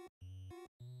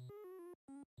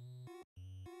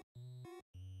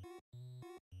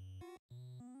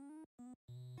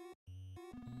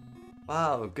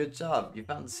 Wow, good job. You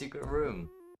found the secret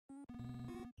room.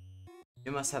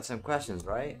 You must have some questions,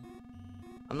 right?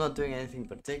 I'm not doing anything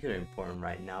particularly important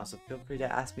right now, so feel free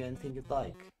to ask me anything you'd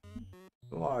like.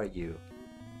 Who are you?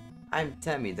 I'm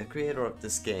Temmie, the creator of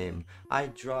this game. I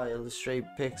draw, illustrate,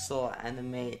 pixel,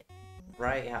 animate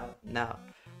right now,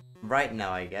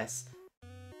 I guess.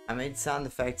 I made sound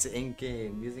effects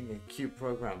in-game using a cute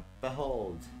program.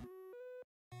 Behold.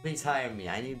 Please hire me,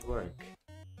 I need work.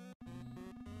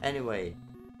 Anyway,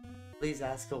 please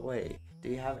ask away. Do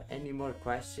you have any more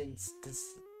questions?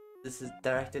 This is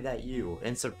directed at you.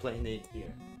 Insert play name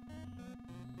here.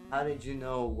 How did you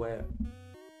know where...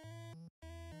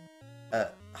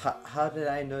 how did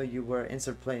I know you were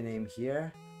insert play name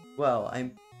here? Well,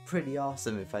 I'm pretty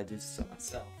awesome if I do so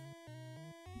myself.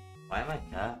 Why am I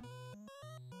cat?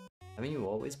 Haven't you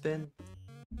always been?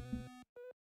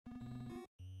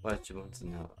 What you want to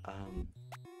know?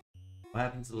 What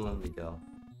happened to the lonely girl?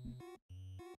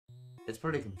 It's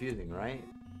pretty confusing, right?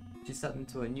 She stepped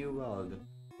into a new world.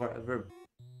 Forever.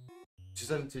 She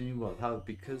stepped into a new world. How?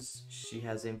 Because she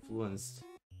has influenced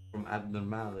from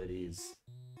abnormalities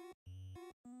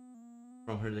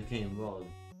from her decaying world.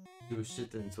 She was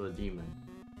shit into a demon.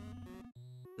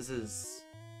 This is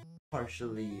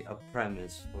partially a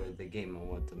premise for the game I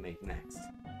want to make next.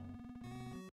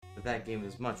 But that game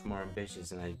is much more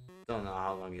ambitious and I don't know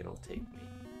how long it'll take me.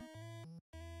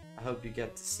 I hope you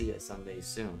get to see it someday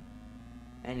soon.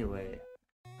 Anyway,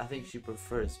 I think she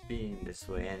prefers being this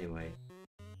way anyway.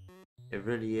 It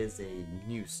really is a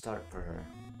new start for her.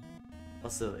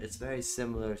 Also, it's very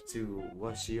similar to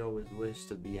what she always wished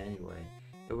to be anyway.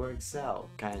 It works out,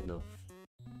 kind of.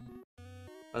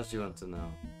 What else do you want to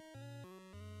know?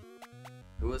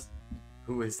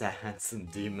 Who is that handsome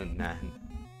demon man?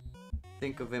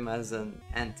 Think of him as an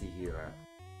anti-hero.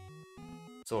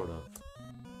 Sort of.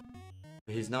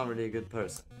 But he's not really a good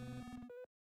person.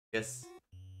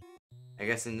 I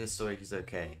guess in this story he's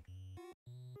okay.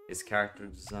 His character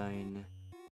design...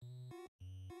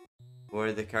 What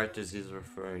are the characters he's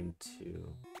referring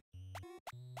to?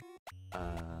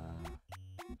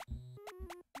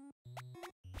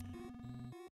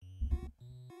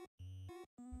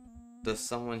 The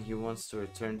someone he wants to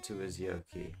return to is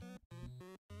Yoki.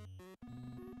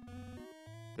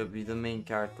 He'll be the main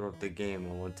character of the game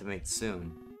I want to make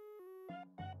soon.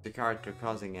 The character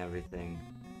causing everything.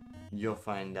 You'll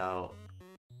find out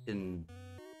in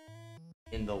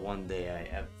the one day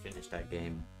I ever finish that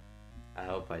game. I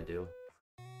hope I do.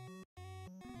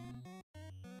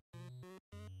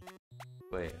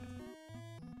 Wait.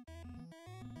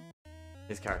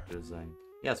 His character design.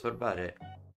 Yes, what about it?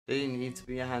 Did he need to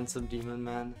be a handsome demon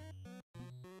man?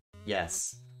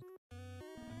 Yes.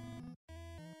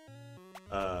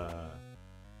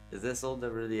 Is this all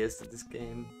there really is to this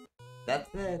game? That's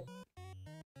it!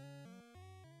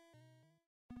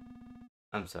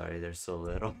 I'm sorry, there's so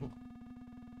little.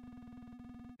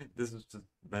 This was just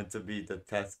meant to be the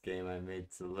test game I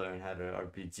made to learn how to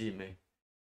RPG make.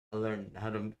 Learn how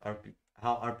to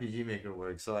how RPG Maker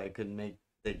works so I could make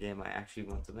the game I actually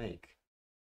want to make.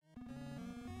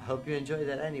 I hope you enjoyed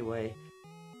that anyway.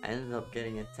 I ended up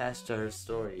getting attached to her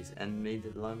stories and made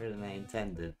it longer than I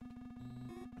intended.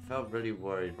 I felt really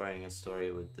worried writing a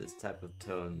story with this type of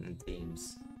tone and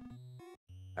themes.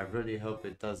 I really hope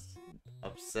it doesn't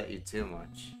upset you too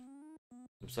much.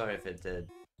 I'm sorry if it did.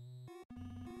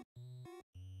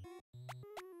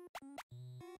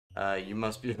 You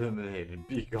must be eliminated.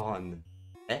 Be gone.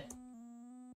 Eh?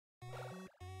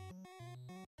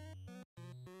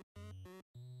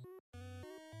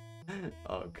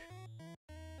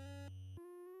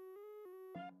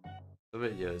 The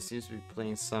video seems to be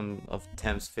playing some of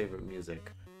Tem's favorite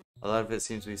music. A lot of it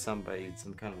seems to be sung by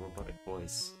some kind of robotic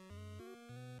voice.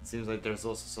 It seems like there's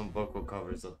also some vocal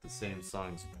covers of the same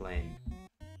songs playing.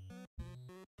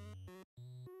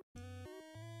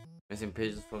 Missing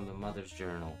pages from the mother's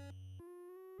journal.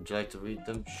 Would you like to read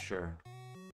them? Sure.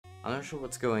 I'm not sure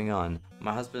what's going on.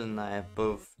 My husband and I have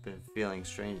both been feeling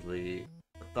strangely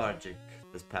lethargic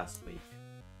this past week.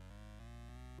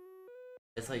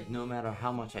 It's like no matter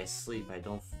how much I sleep, I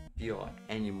don't feel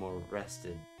any more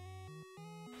rested.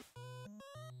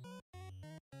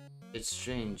 It's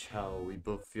strange how we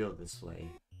both feel this way.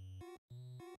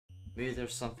 Maybe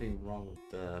there's something wrong with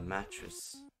the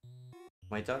mattress.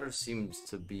 My daughter seems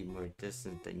to be more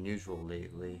distant than usual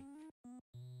lately.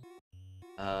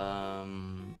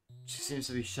 She seems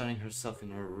to be shutting herself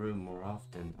in her room more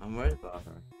often. I'm worried about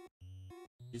her.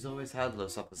 She's always had low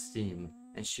self-esteem,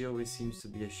 and she always seems to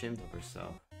be ashamed of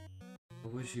herself. I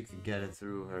wish you could get it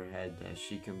through her head that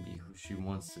she can be who she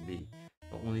wants to be.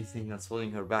 The only thing that's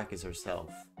holding her back is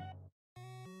herself.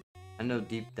 I know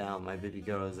deep down my baby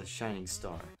girl is a shining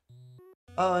star.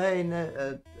 Oh hey,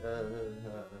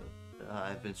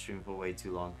 I've been streaming for way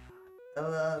too long.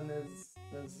 Hello,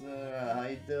 Nazura, how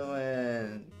you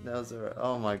doing? Nazura,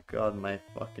 oh my god, my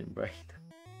fucking brain.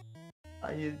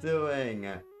 How you doing?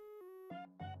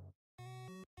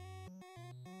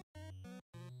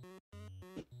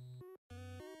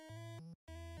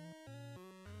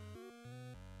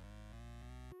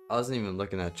 I wasn't even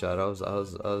looking at chat. I was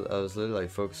literally like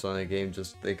focused on the game,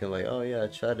 just thinking like, oh yeah,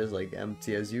 chat is like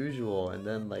empty as usual. And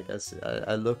then like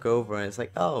I look over and it's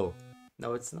like, oh,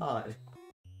 no, it's not.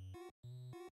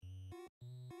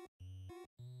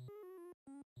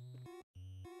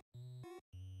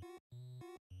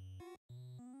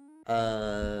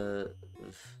 Uh,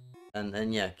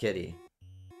 and yeah, kitty.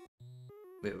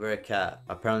 We're a cat.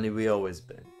 Apparently, we always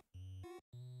been.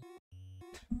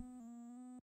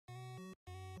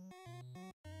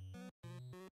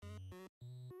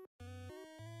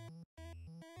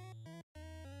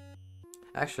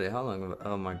 Actually, how long?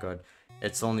 Oh my god,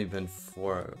 it's only been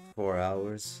four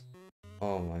hours.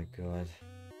 Oh my god.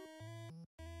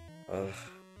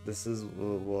 This is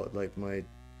what like my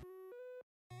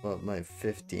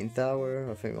 15th hour?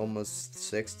 I think almost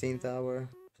 16th hour,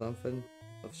 something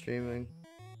of streaming.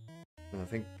 I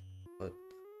think, but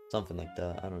something like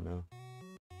that. I don't know.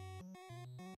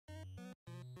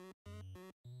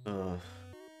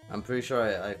 I'm pretty sure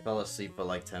I fell asleep for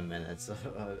like 10 minutes,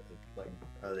 like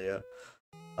earlier.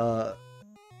 Uh,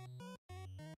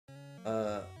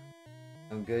 uh,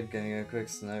 I'm good. Getting a quick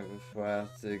snack before I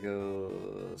have to go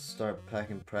start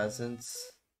packing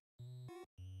presents.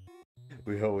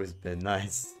 We've always been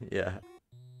nice, yeah.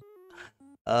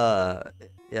 Uh,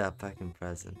 yeah, packing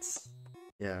presents.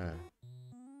 Yeah.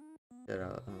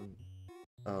 Yeah.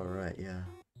 All right. Yeah.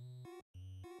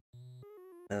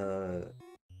 Uh.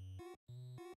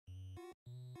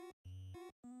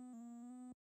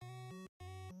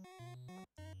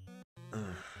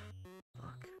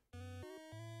 Fuck.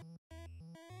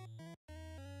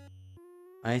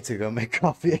 I need to go make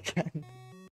coffee again.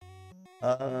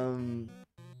 Um.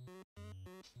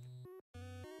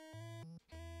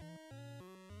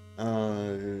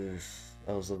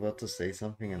 I was about to say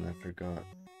something and I forgot.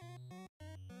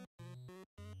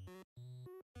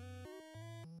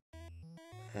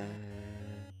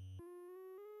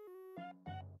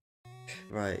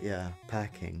 Right, yeah,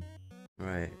 packing.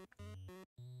 Right,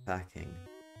 packing.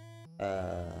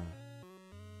 I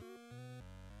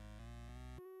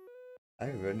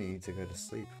really need to go to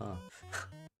sleep, huh?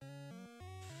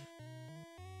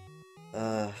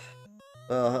 uh,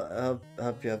 well,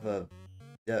 hope you have a,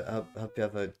 yeah, hope you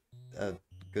have a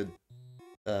good,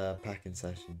 packing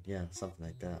session. Yeah, something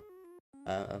like that.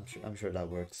 I'm sure that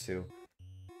works too.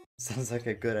 Sounds like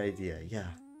a good idea. Yeah,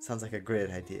 sounds like a great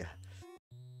idea.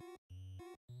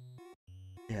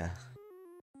 Yeah.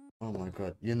 Oh my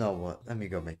god. You know what? Let me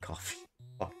go make coffee.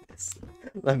 Fuck this.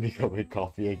 Let me go make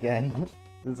coffee again.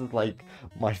 This is like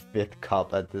my fifth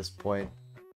cup at this point.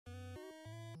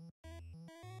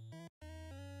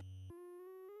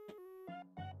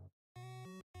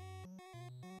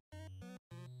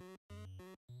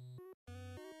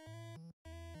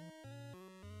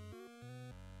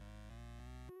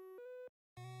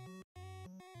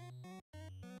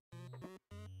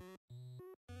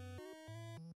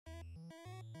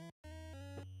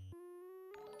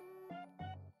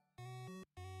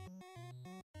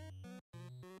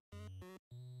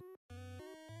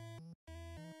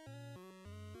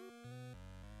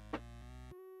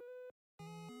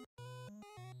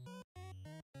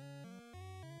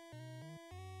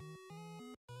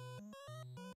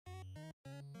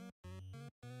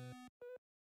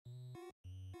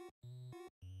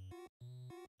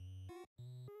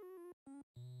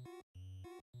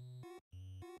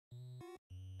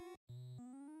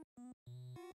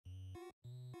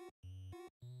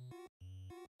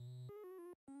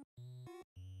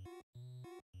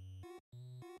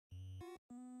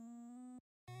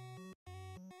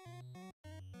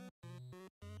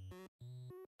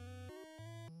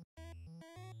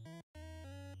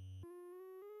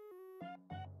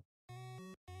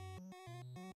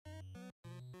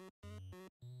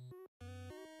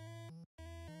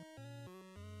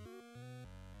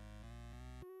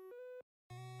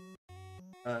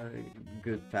 Uh,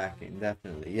 good packing,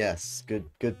 definitely. Yes,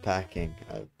 good packing.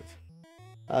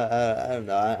 I don't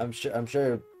know. I'm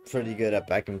sure pretty good at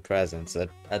packing presents.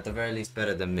 At the very least,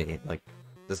 better than me. Like,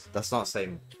 that's not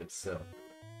saying much, but still.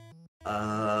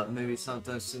 Maybe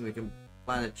sometime soon we can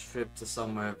plan a trip to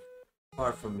somewhere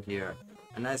far from here.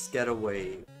 A nice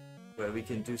getaway where we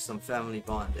can do some family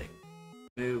bonding.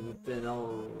 Maybe we've been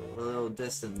all a little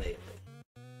distant lately.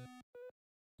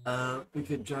 We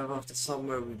could drive off to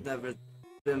somewhere we've never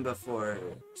been before,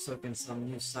 soak in some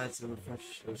new sights and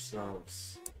refresh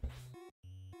ourselves.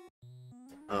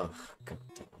 Oh, god.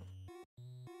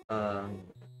 Um,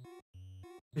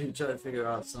 we can try to figure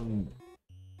out some.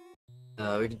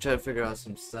 We can try to figure out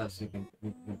some steps we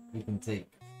can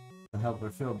take to help her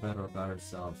feel better about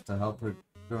herself, to help her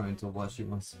grow into what she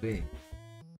wants to be.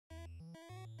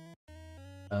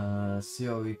 See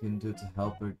what we can do to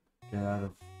help her get out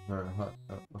of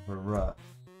her rut.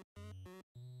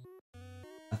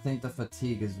 I think the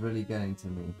fatigue is really getting to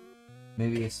me.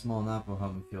 Maybe a small nap will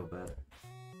help me feel better.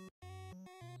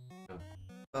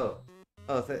 Oh,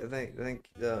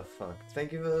 fuck.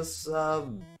 Thank you for this. I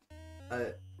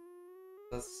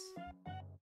that's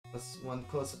that's one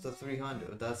closer to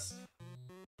 300. That's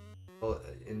well,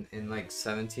 in like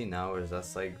 17 hours.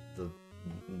 That's like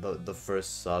the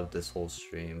first sub this whole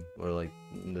stream, or like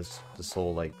this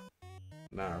whole like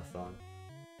marathon.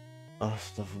 Oh,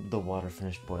 the water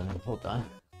finished boiling. Hold on.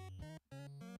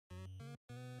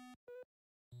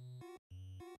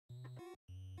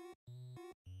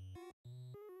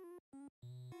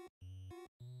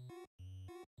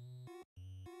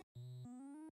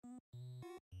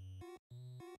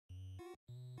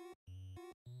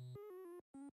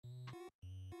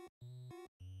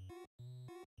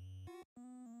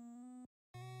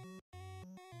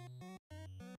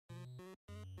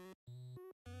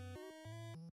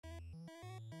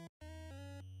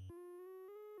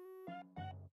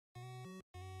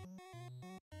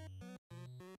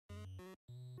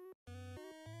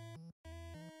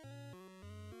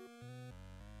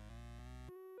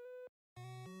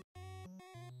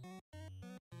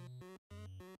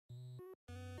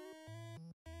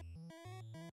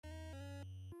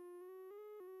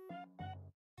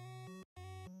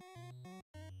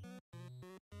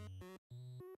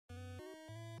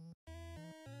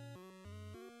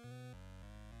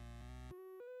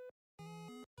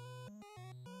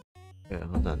 Yeah,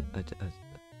 hold on.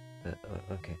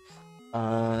 Okay.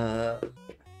 Uh,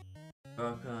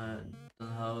 Rock on the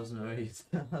house noise.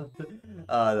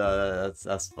 Oh no,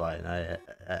 that's fine. I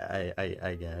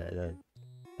get it.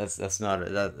 That's not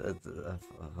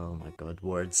oh my god,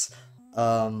 words.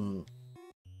 Um,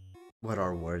 what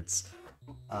are words?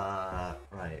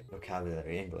 Right,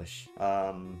 vocabulary, English.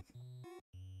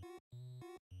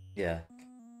 Yeah.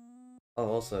 Oh,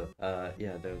 also,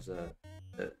 yeah, there was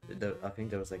I think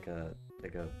there was like a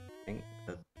thing.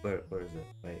 Where is it?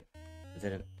 Wait, it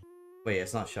didn't. Wait,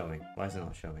 it's not showing. Why is it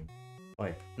not showing?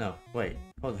 Wait, no, wait,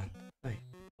 hold on. Wait,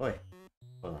 wait,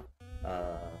 hold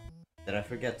on. Did I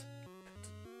forget to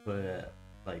put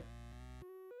like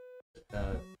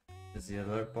uh, is the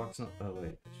alert box not? Oh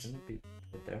wait, shouldn't it be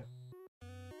put there?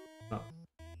 No,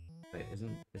 wait,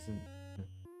 isn't?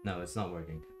 No, it's not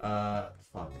working. Fuck.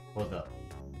 Hold up.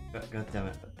 God damn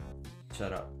it.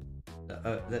 Shut up.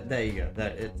 There you go.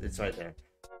 It's right there.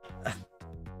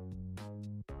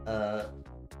 uh,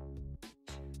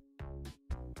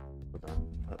 hold on.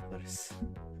 What is?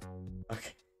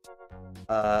 Okay.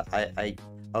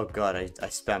 Oh god, I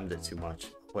spammed it too much.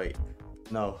 Wait,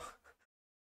 no.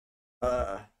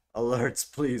 Uh, alerts,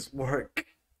 please work.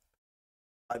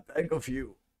 I beg of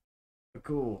you.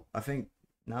 Cool. I think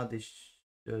now they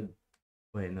should.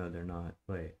 Wait, no, they're not.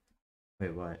 Wait,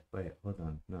 what? Wait, hold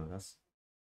on. No, that's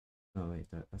no, wait,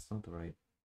 that's not the right.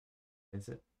 Is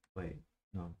it? Wait,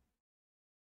 no.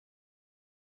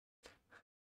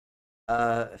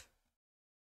 Uh,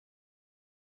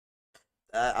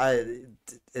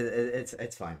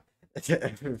 it's fine.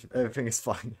 Everything is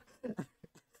fine.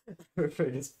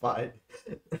 Everything is fine.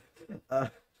 Uh,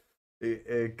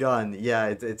 gun. Yeah,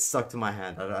 it's stuck to my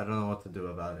hand. I don't know what to do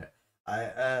about it.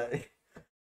 I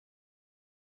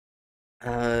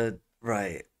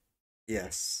right.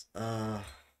 Yes.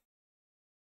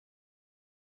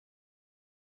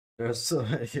 There's so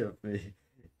many of me.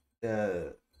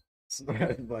 Yeah,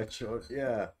 spread my throat.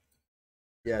 Yeah,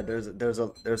 yeah. There's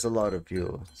a lot of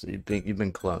you. So you've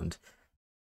been cloned.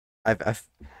 I've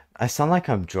I sound like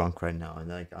I'm drunk right now, and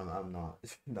like I'm not.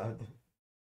 Not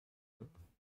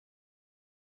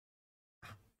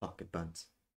fucking buns.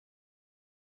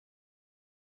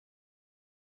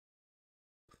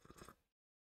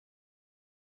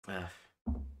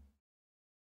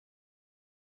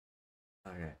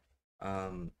 Okay.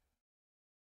 Um.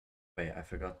 Wait, I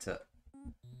forgot to.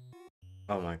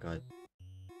 Oh my god.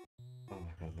 Oh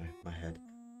my god, my head.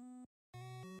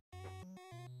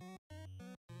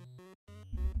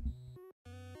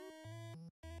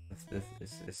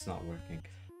 It's not working.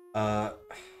 Uh.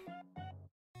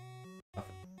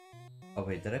 Oh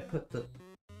wait, did I put the?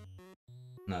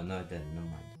 No, no, I didn't. Never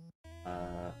mind.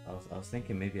 I was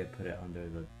thinking maybe I put it under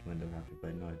the window graphic,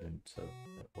 but no, I didn't. So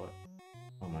what?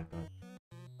 Oh my god.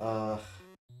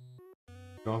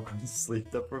 Drunk on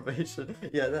sleep deprivation.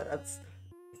 Yeah, that's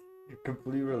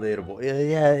completely relatable. Yeah,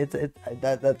 yeah.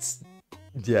 That's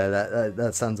yeah.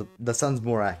 That sounds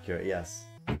more accurate. Yes.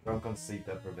 Drunk on sleep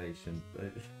deprivation.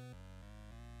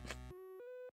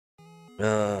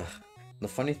 Uh, the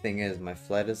funny thing is, my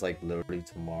flight is like literally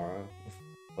tomorrow,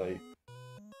 like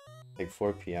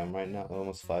 4 p.m. right now,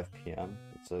 almost 5 p.m.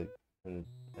 It's like, and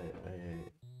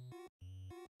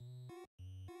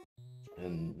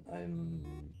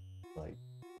I'm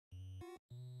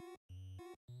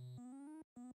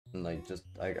like, just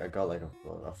I got like a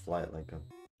flight like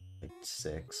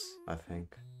 6, I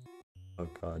think. Oh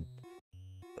god.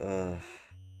 Uh.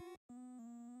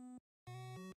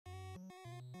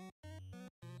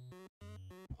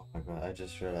 Oh my god. I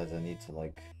just realized I need to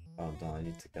like. Oh no, I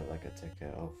need to get like a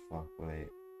ticket. Oh fuck. Wait.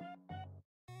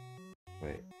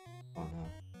 Oh no.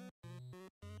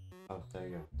 Oh, there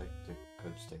you go. The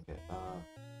coach ticket.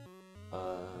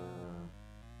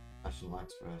 National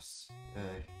Express.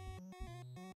 Yay.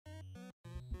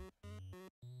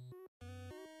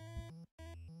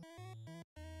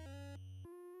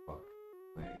 Fuck.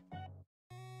 Wait.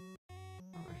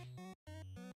 Alright.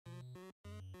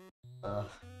 Uh.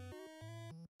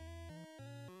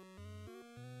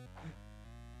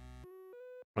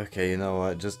 Okay, you know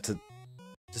what? Just to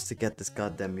get this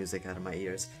goddamn music out of my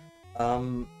ears.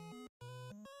 Um.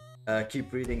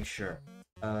 Keep reading, sure.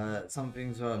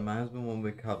 Something's wrong. My husband won't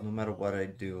wake up no matter what I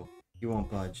do. He won't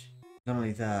budge. Not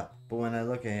only that, but when I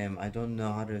look at him, I don't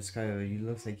know how to describe it. He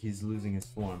looks like he's losing his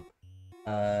form.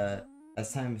 Uh,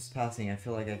 as time is passing, I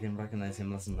feel like I can recognize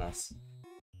him less and less.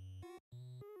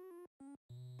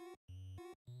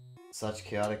 Such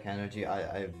chaotic energy.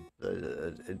 I've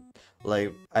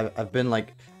been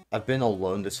I've been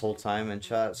alone this whole time in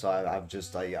chat, so I've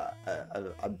just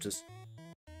I'm just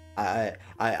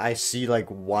I see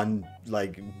like one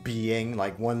like being,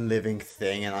 like one living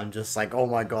thing, and I'm just like, oh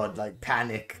my god, like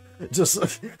panic. Just,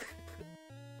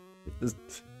 just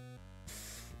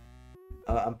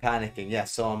I'm panicking. Yeah,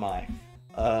 so am I.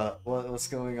 What's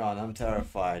going on? I'm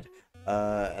terrified.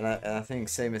 And I think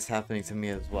same is happening to me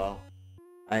as well.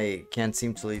 I can't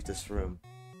seem to leave this room.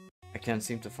 I can't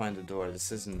seem to find the door.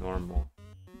 This isn't normal.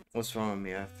 What's wrong with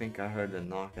me? I think I heard a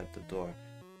knock at the door.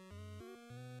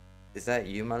 Is that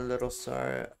you, my little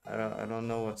star? I don't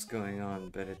know what's going on,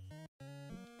 but it's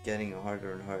getting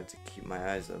harder and harder to keep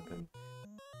my eyes open.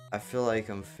 I feel like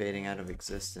I'm fading out of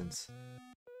existence.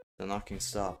 The knocking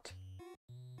stopped.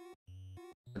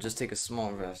 I'll just take a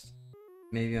small rest.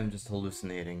 Maybe I'm just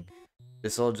hallucinating.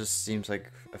 This all just seems like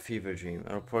a fever dream.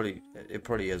 It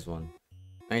probably is one.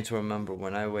 I need to remember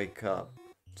when I wake up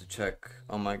to check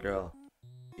on my girl.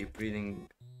 Keep breathing.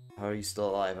 How are you still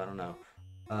alive? I don't know.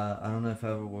 I don't know if I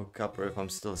ever woke up or if I'm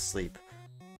still asleep.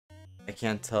 I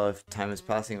can't tell if time is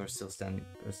passing or still standing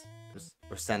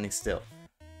or standing still.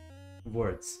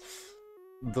 Words.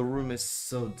 The room is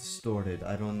so distorted.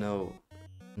 I don't know.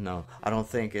 No, I don't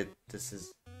think it. This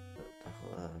is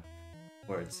uh,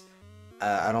 words.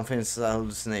 I don't think it's a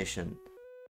hallucination.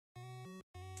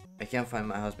 I can't find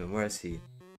my husband. Where is he?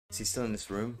 Is he still in this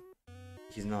room?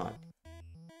 He's not.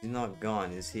 He's not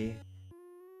gone, is he?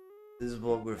 This is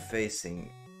what we're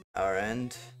facing. Our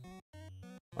end?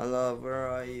 My love, where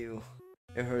are you?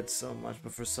 It hurts so much,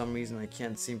 but for some reason I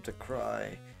can't seem to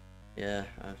cry. Yeah,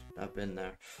 I've been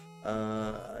there.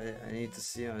 I need to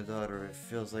see my daughter. It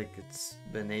feels like it's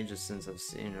been ages since I've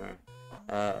seen her.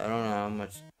 I don't know how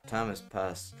much time has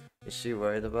passed. Is she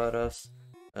worried about us?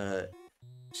 Uh,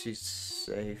 she's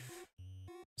safe.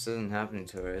 This isn't happening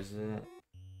to her, is it?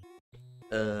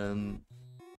 Um,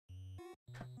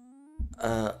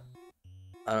 uh,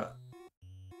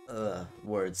 uh,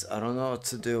 words. I don't know what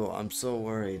to do. I'm so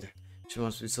worried. She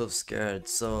must be so scared,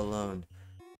 so alone.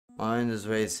 My mind is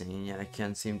racing, and yet I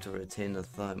can't seem to retain the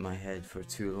thought in my head for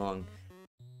too long.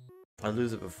 I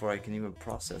lose it before I can even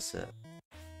process it.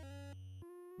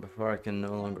 Before I can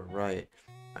no longer write.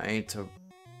 I need to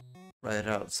write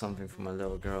out something for my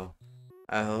little girl.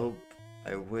 I hope,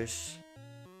 I wish,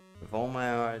 with all my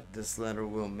heart, this letter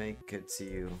will make it to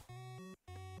you.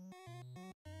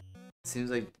 It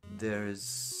seems like there is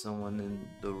someone in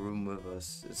the room with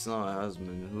us. It's not my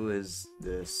husband. Who is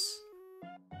this?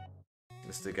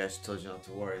 It's the guy who told you not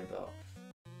to worry though.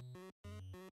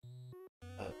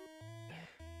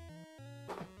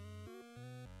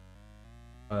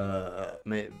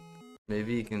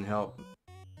 Maybe you can help.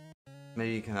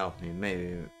 Maybe you can help me.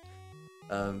 Maybe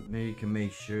you can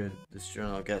make sure this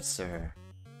journal gets to her.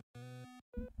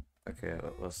 Okay,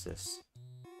 what's this?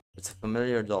 It's a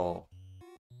familiar doll.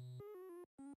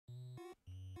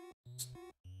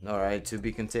 Alright, to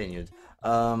be continued.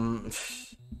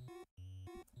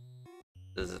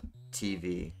 There's a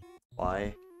TV.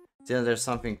 Why? Yeah, there's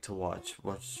something to watch.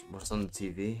 What's on the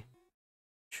TV?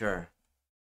 Sure.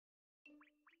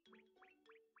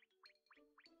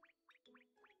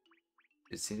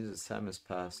 It seems as time has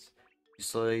passed. She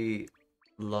slowly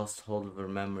lost hold of her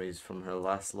memories from her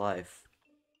last life.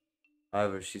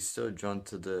 However, she's still drawn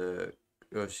to the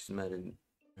girl she's met in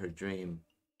her dream.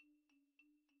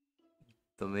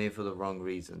 Though maybe for the wrong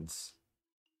reasons.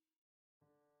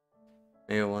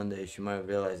 Maybe one day she might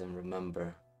realize and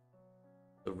remember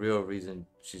the real reason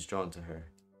she's drawn to her.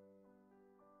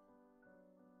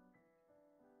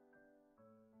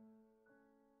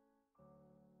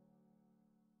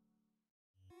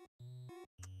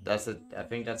 I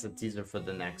think that's a teaser for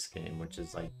the next game, which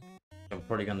is like I'm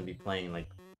probably gonna be playing like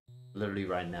literally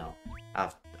right now.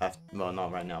 Well,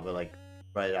 not right now, but like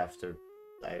right after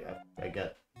I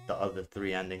get the other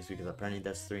 3 endings, because apparently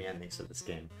there's 3 endings to this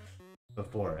game.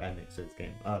 Before endings to this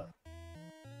game.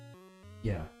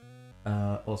 Yeah.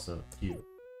 Also cute.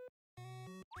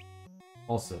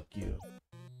 Also cute.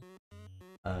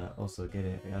 Also get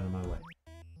it out of my way.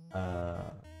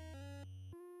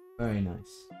 Very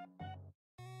nice.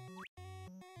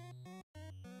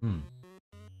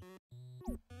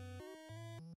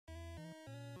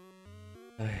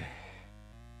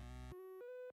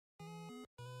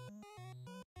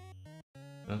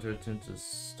 Want to return to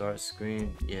start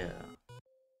screen? Yeah.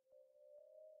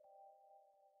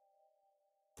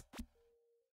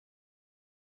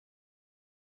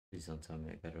 Please don't tell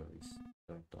me I gotta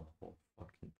restart the whole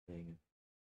fucking thing.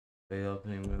 Play the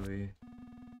opening movie.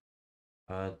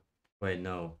 Wait,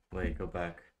 no. Wait, go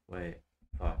back. Wait,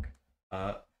 fuck.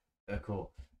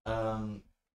 Cool.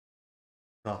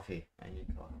 Coffee. I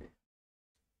need coffee.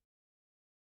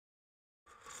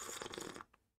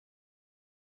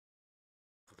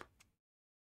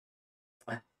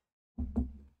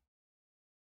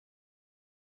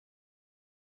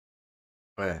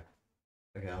 Okay.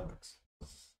 Okay, Alex.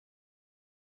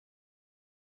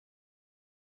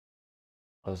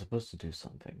 I was supposed to do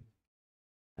something,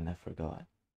 and I forgot.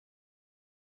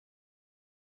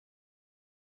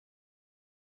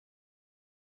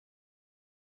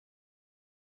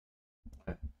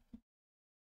 Okay.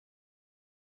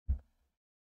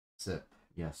 Sip.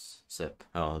 Yes, sip.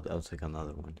 I'll take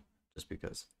another one, just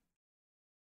because.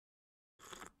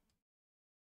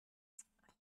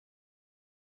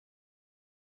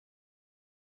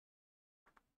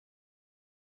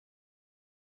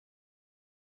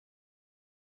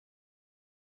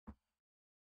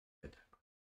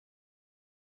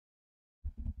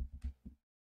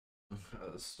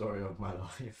 The story of my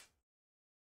life.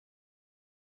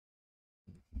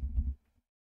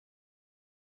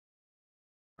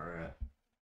 Alright.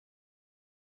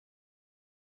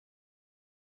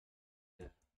 Yeah.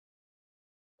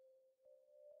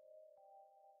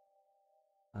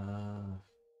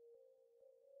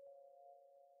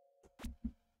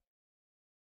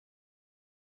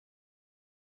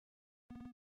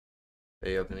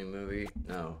 The opening movie?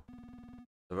 No.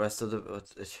 The rest of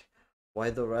why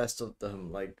the rest of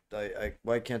them? Like,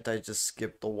 why can't I just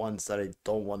skip the ones that I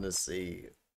don't want to see?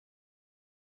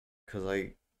 Cause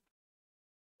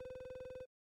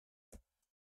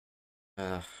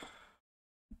God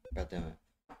damn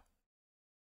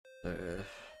it.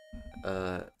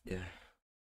 Yeah.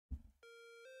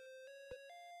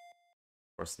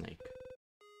 Or Snake.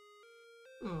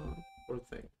 Oh, poor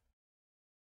thing.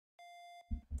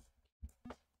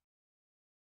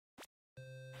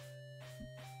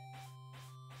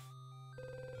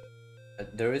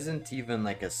 There isn't even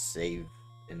like a save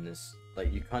in this.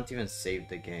 Like, you can't even save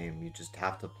the game. You just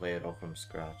have to play it all from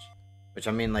scratch. Which,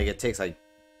 I mean, like, it takes like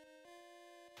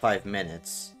 5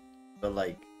 minutes, but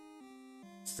like,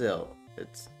 still,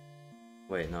 it's.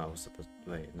 Wait, no, I was supposed.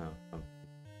 Wait, no.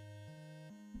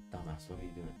 Dumbass, what are you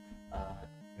doing?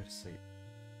 Go to sleep.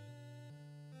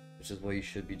 Which is what you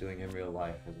should be doing in real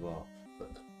life as well.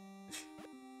 But.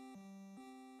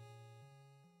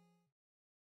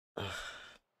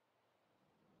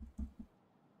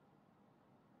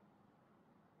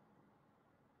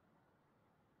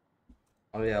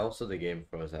 Oh yeah, also the game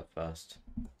froze at first.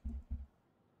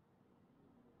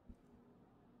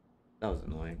 That was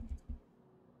annoying.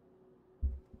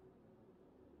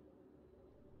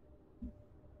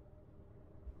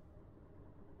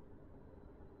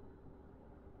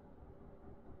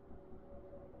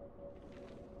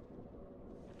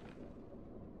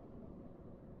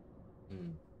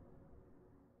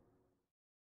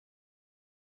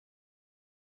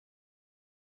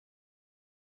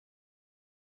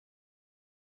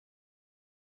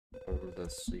 was I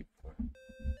asleep for?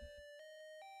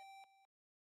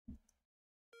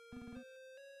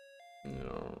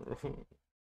 No.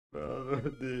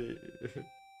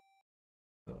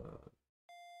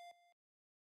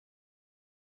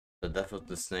 The death of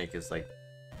the snake is like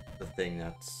the thing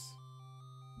that's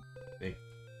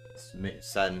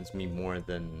saddens me more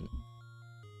than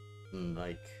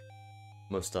like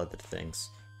most other things.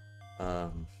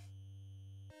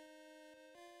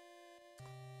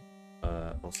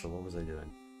 Also, what was I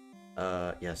doing?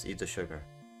 Yes, eat the sugar.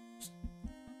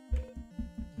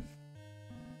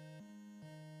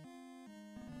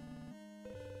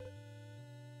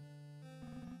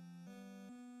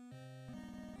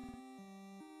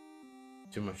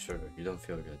 Too much sugar, you don't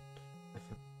feel good.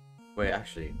 Wait,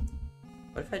 actually,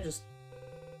 what if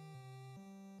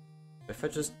I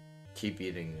just keep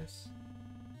eating this?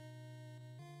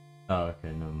 Oh,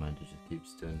 okay, never mind, it just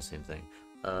keeps doing the same thing.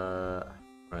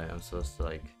 Right, I'm supposed to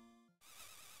like...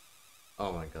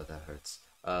 Oh my god, that hurts.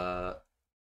 My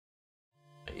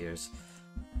ears.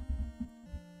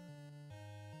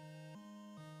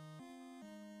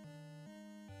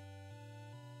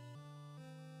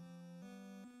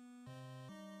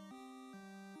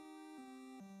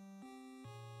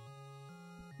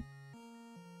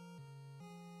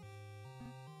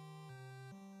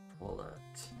 Pull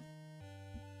it.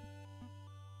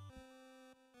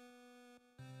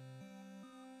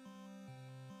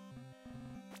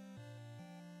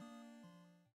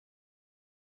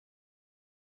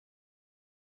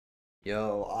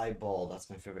 Yo, Eyeball, that's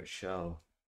my favorite show.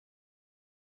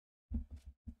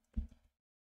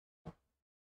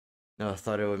 No, I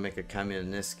thought it would make a cameo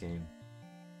in this game.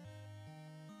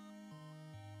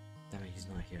 Damn it, he's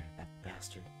not here, that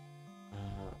bastard.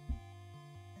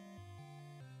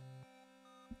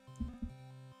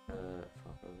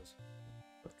 Fuck, what was...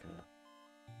 Look at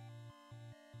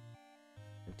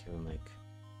until like...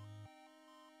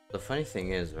 The funny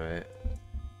thing is, right,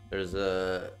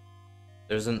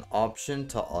 there's an option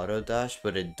to auto dash,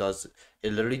 but it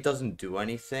literally doesn't do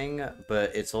anything,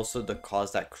 but it's also the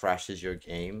cause that crashes your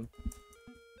game.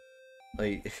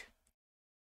 Like,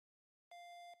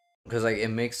 because like it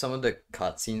makes some of the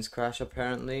cutscenes crash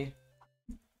apparently,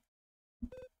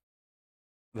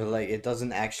 but like it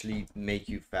doesn't actually make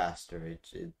you faster.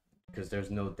 It because there's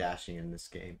no dashing in this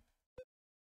game,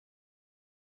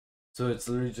 so it's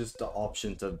literally just the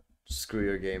option to screw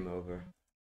your game over.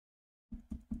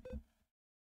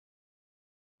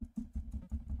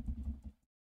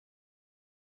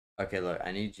 Okay, look,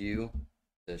 I need you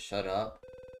to shut up.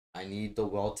 I need the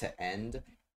world to end,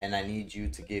 and I need you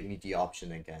to give me the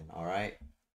option again, alright?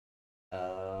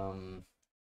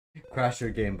 Crash your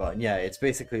game button. Yeah, it's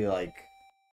basically like...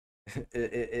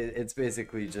 it's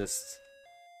basically just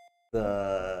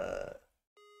the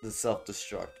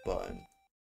self-destruct button.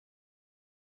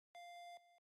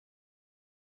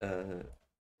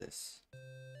 This.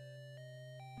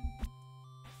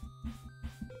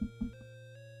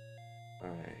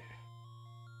 Alright.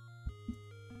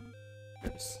 Go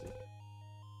to sleep.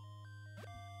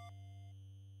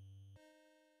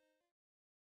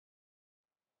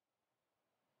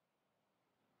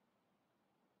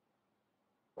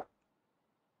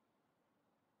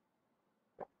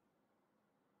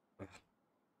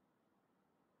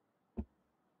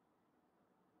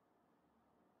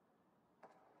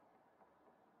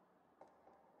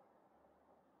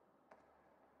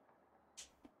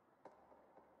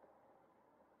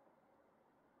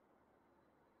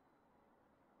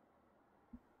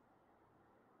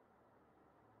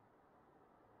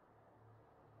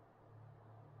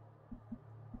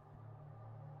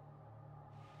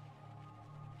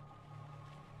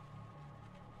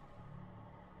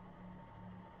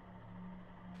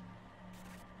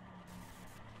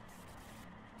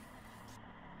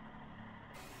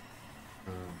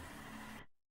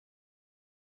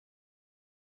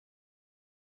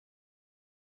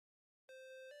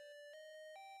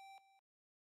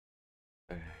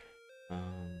 Okay.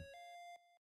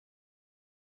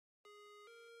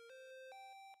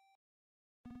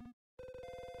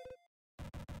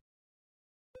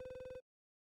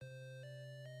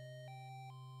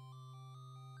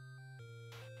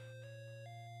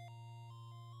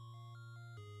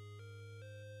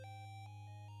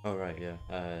 Oh right, yeah.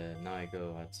 Now I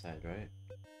go outside, right?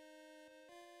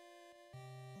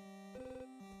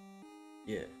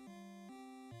 Yeah.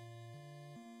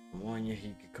 Come on, you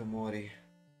hikikomori.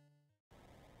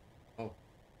 Oh.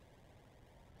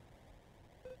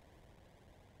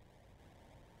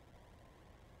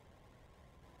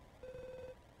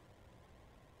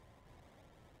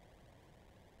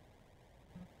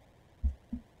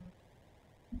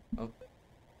 Oh.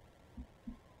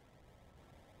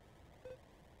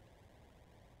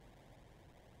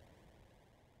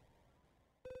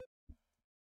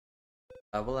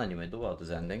 Well, anyway, the world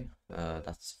is ending.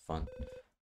 That's fun.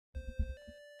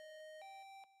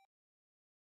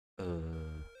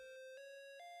 Uh,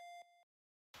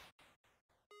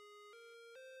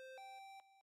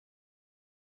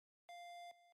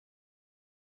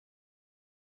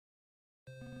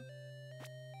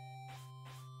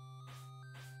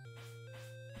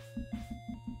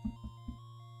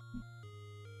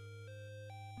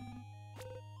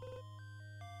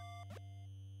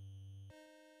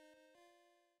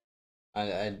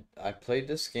 I played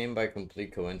this game by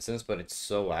complete coincidence, but it's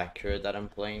so accurate that I'm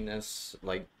playing this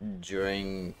like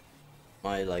during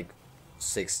my like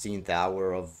 16th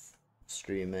hour of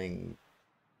streaming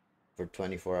for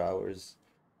 24 hours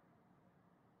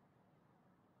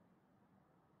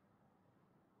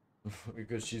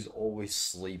because she's always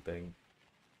sleeping.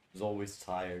 She's always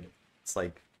tired. It's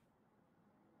like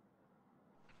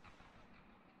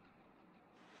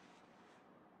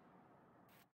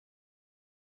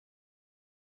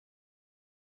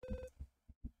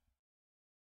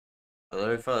I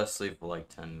literally fell asleep for like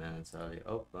 10 minutes. I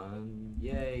open.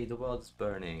 Yay, the world's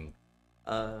burning.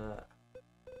 Uh,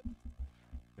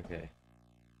 okay.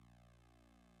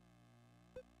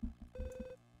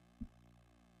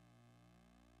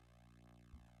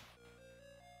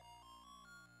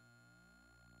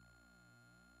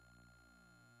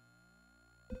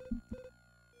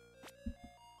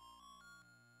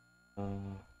 Uh,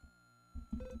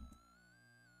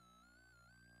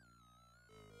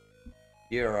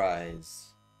 your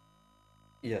eyes.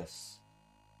 Yes,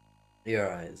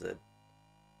 your eyes.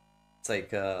 It's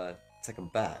like a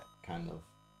bat, kind of.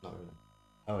 Not really.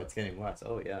 Oh, it's getting worse.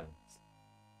 Oh yeah,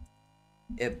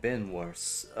 it been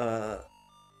worse.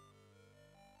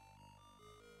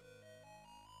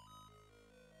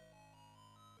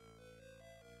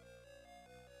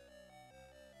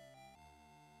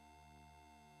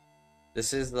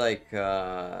 This is like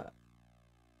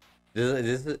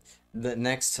this is the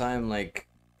next time like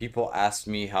people ask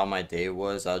me how my day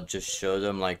was, I'll just show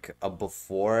them like a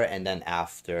before and then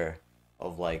after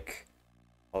of like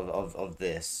of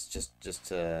this just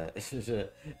to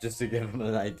just to give them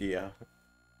an idea.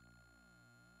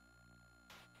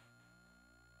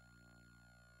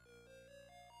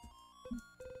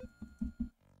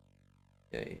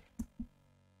 Yay.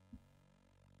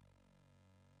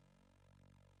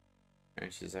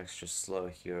 And she's extra slow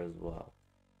here as well.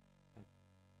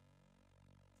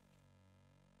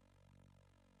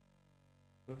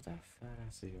 Look at that fat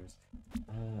ass of yours.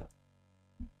 Uh,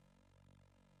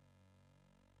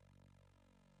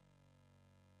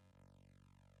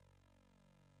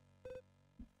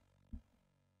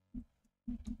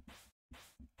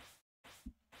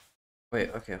 wait,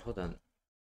 okay, hold on.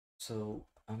 So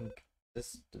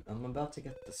this I'm about to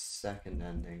get the second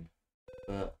ending,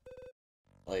 but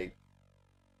like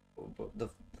the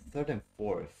third and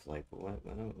fourth, like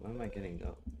when am I getting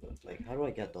those? Like how do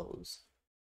I get those?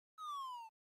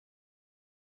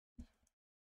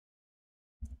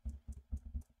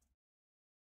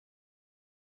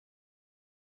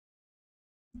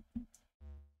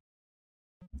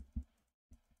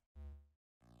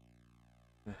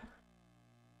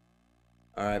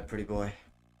 All right, pretty boy.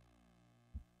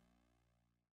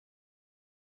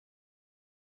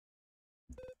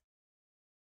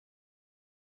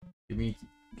 Give me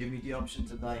give me the option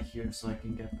to die here so I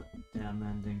can get the damn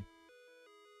ending.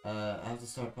 I have to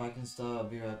start packing stuff. I'll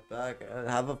be right back.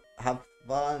 Have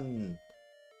fun.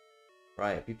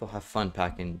 Right, people have fun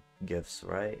packing gifts,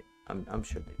 right? I'm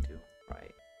sure they do,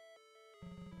 right?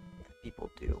 Yeah,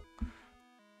 people do.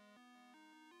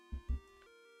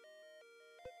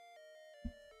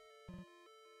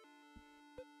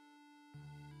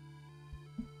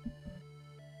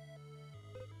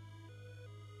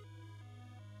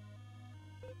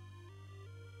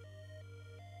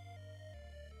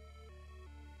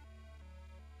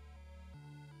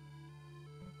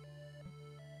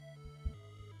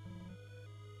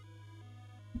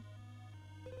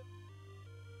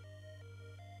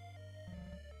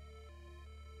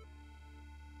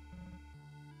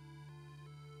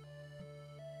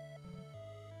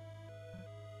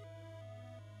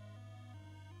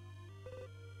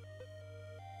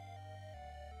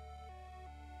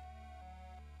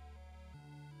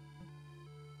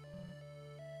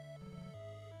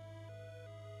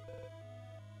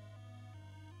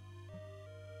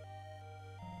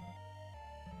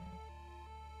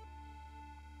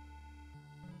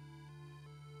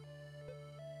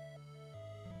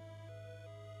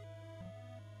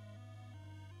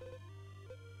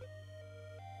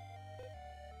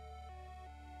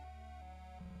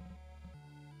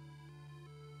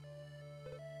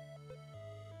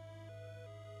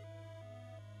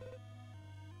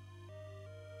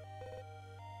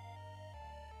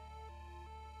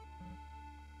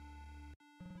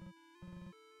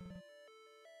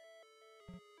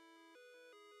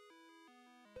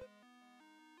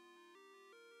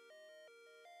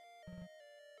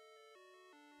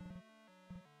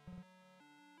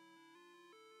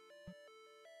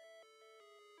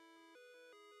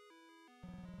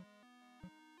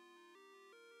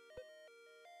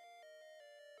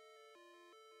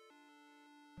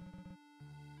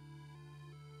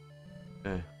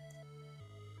 Eh.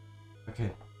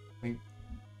 Okay. We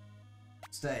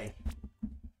stay.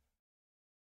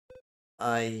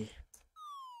 I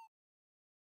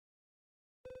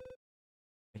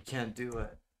I can't do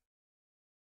it.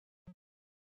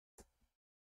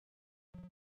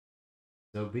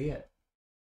 So be it.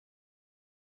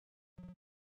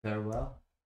 Farewell.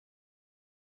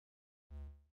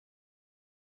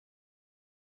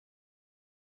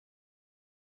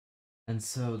 And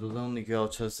so the lonely girl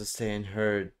chose to stay in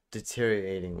her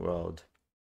deteriorating world.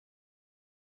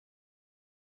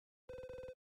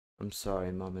 I'm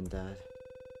sorry, Mom and Dad.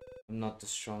 I'm not the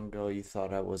strong girl you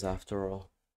thought I was after all.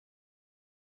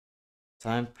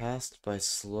 Time passed by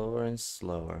slower and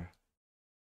slower.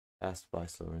 Passed by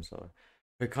slower and slower.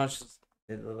 Her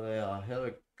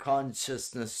her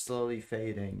consciousness slowly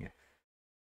fading.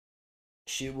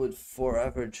 She would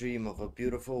forever dream of a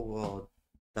beautiful world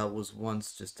that was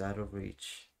once just out of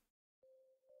reach.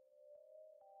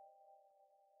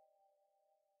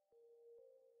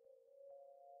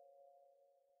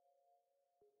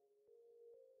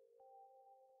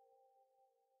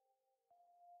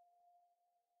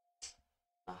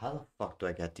 Now, how the fuck do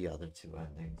I get the other two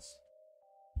endings?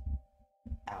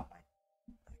 Ow, my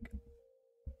leg.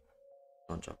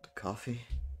 Don't drop the coffee.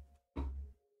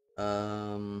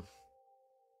 Um,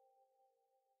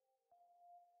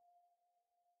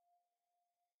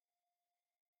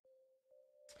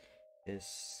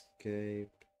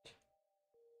 escaped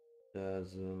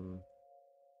Chasm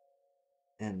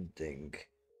ending.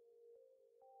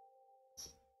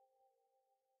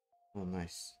 Oh,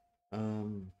 nice.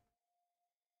 Um,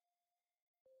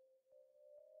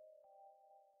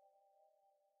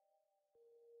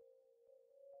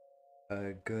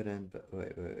 good and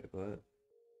wait, what?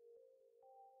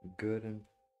 Good and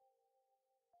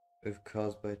if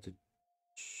caused by the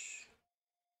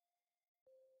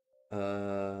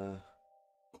uh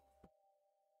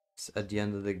at the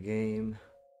end of the game.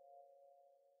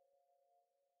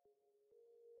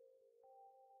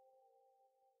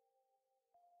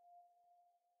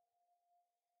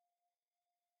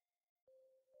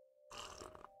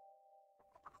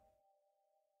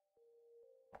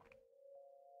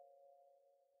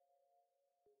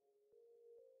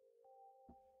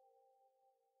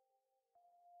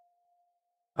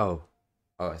 Oh,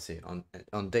 oh, I see.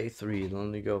 On day three,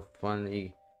 Lonely Girl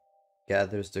finally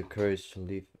gathers the courage to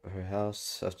leave her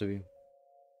house after we.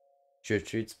 She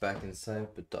retreats back inside,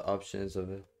 but the options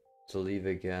of it to leave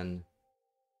again.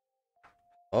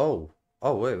 Oh,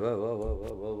 oh, wait, whoa, whoa, whoa,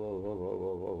 whoa, whoa, whoa, whoa, whoa,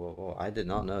 whoa, whoa, whoa, whoa! I did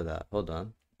not know that. Hold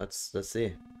on. Let's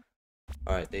see.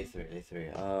 All right, day three, day three.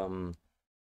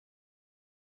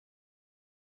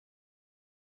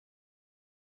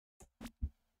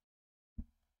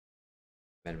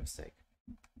 Made a mistake.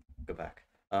 Go back.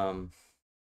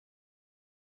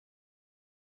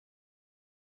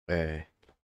 Hey.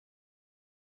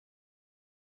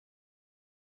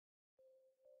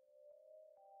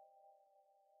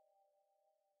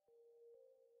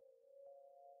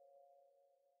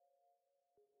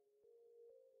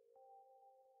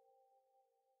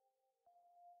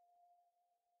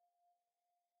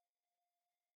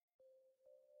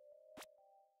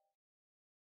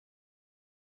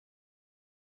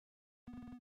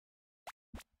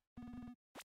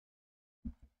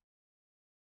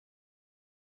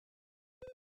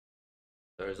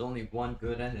 There's only one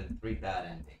good end and three bad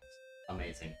endings.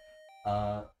 Amazing.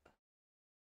 Uh,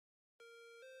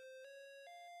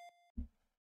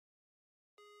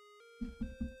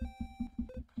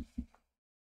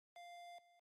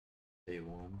 day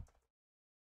one.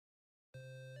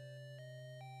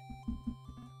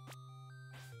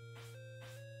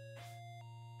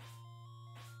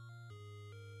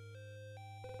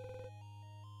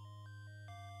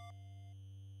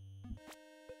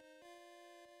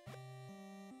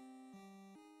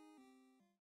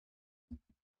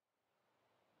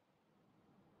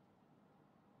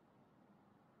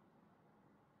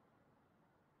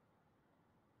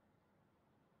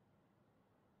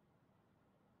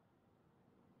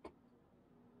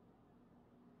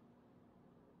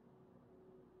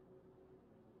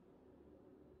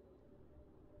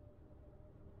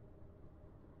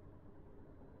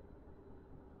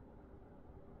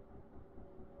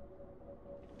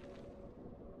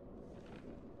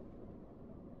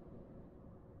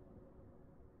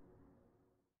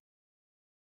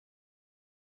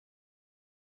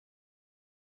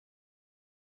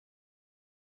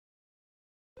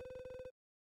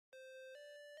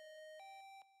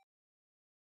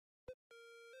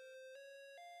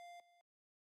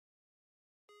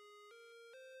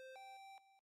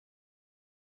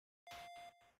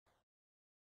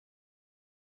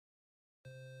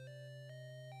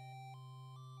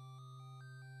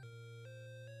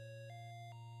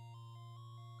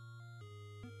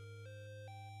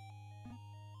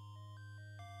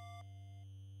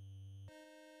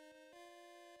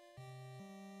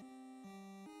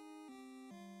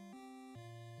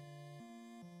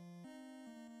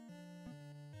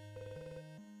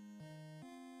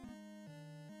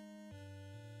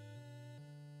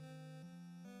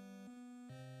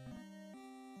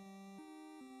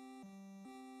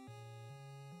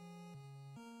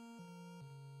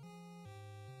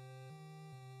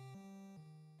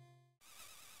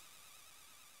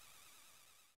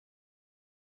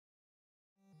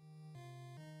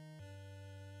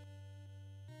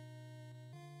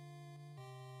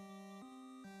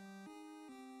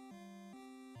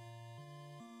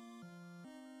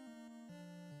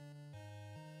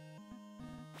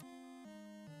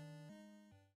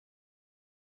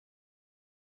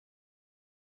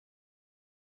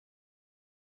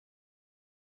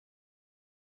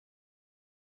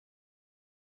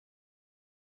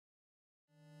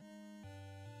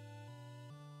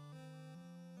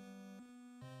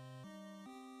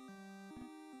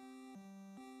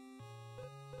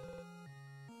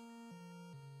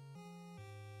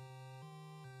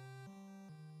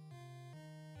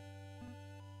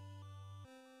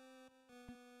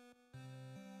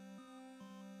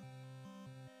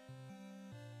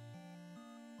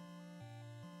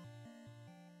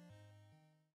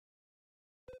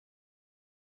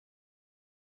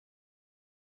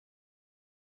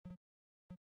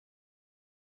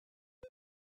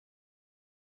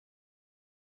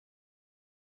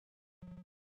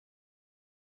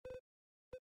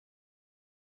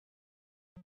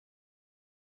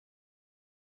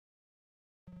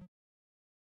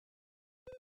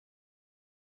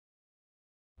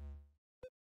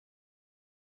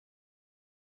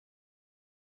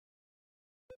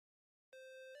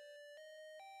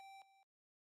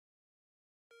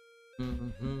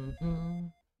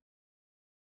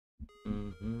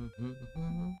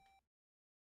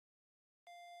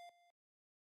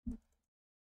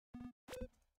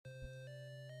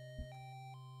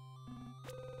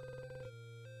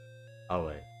 Oh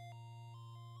wait.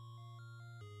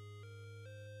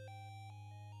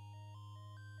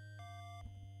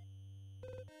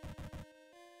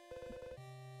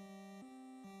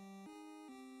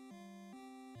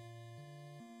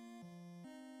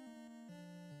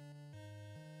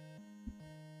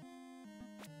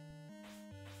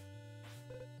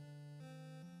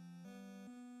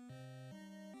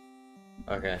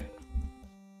 Okay.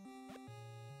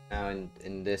 Now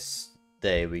in this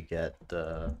day we get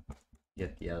the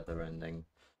other ending.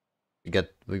 We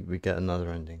get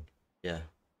another ending. Yeah.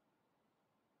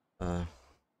 Uh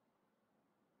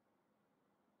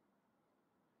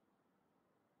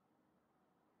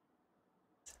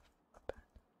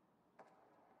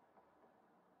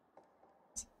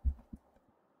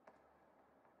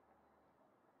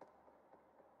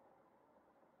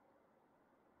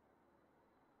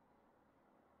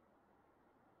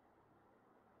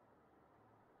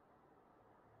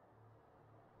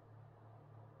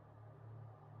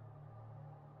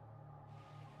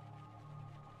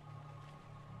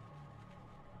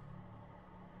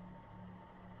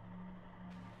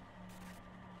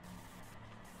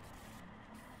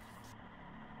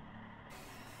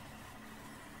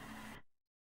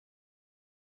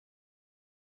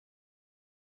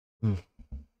hmm.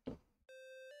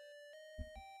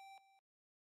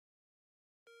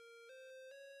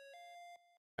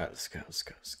 Alright, let's go, let's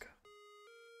go, let's go.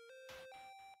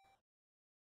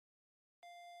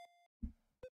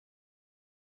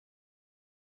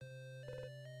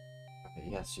 Okay,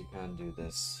 yes, you can do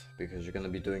this because you're gonna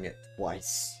be doing it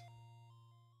twice.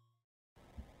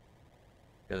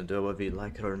 You're gonna do it whether you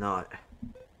like it or not.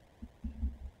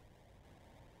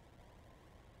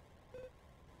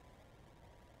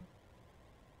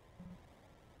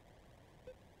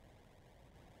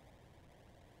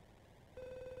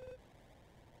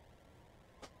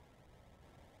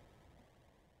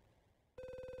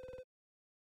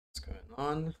 What's going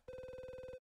on?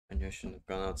 I knew I shouldn't have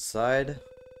gone outside.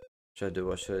 Should I do?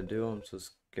 What should I do? I'm so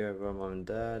scared of mom and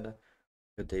dad.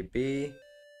 Could they be?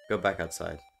 Go back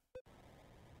outside.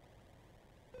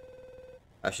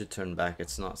 I should turn back.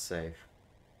 It's not safe.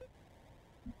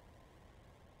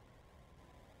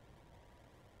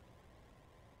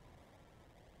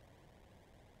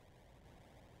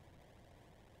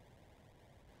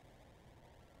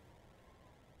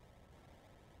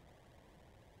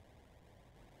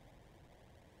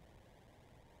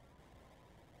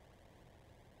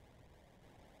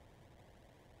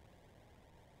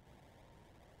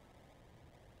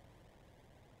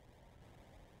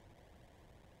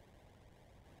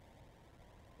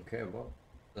 Okay, well,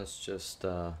 let's just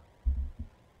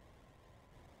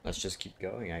keep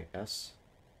going, I guess.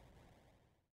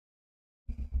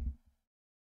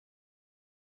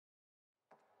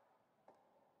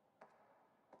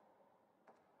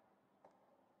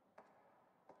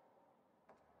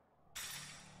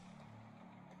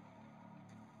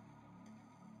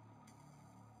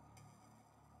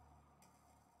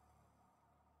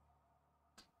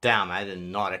 Damn, I did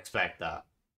not expect that.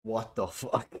 What the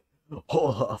fuck?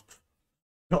 Hold up.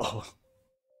 Oh,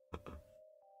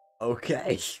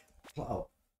 okay. Wow.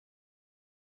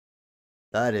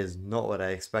 That is not what I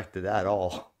expected at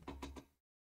all.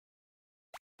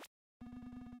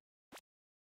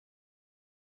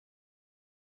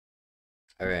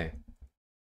 Okay.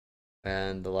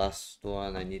 And the last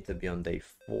one, I need to be on day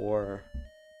 4.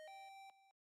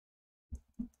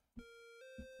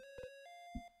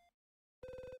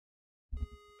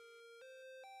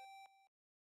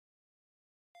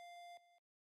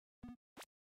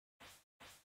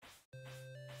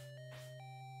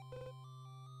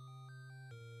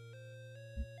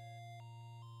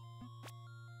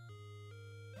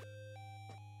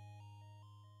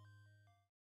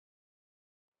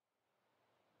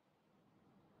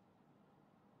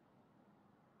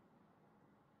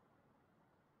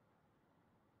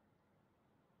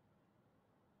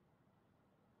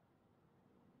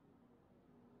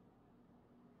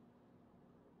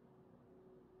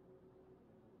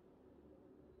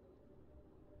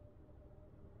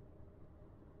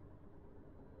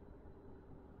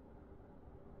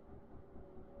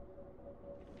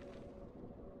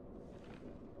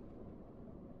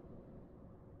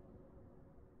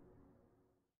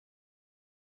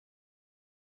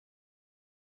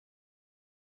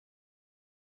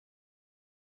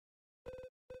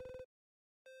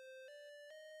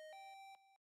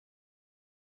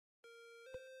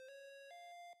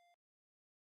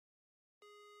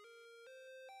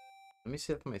 Let me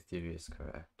see if my theory is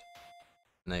correct.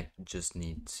 And I just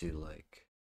need to, like,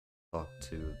 talk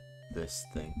to this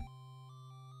thing.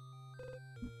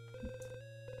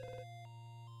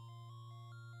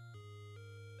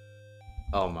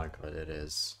 Oh my god, it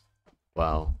is.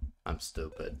 Wow, I'm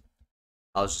stupid.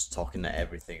 I was just talking to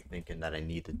everything thinking that I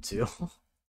needed to.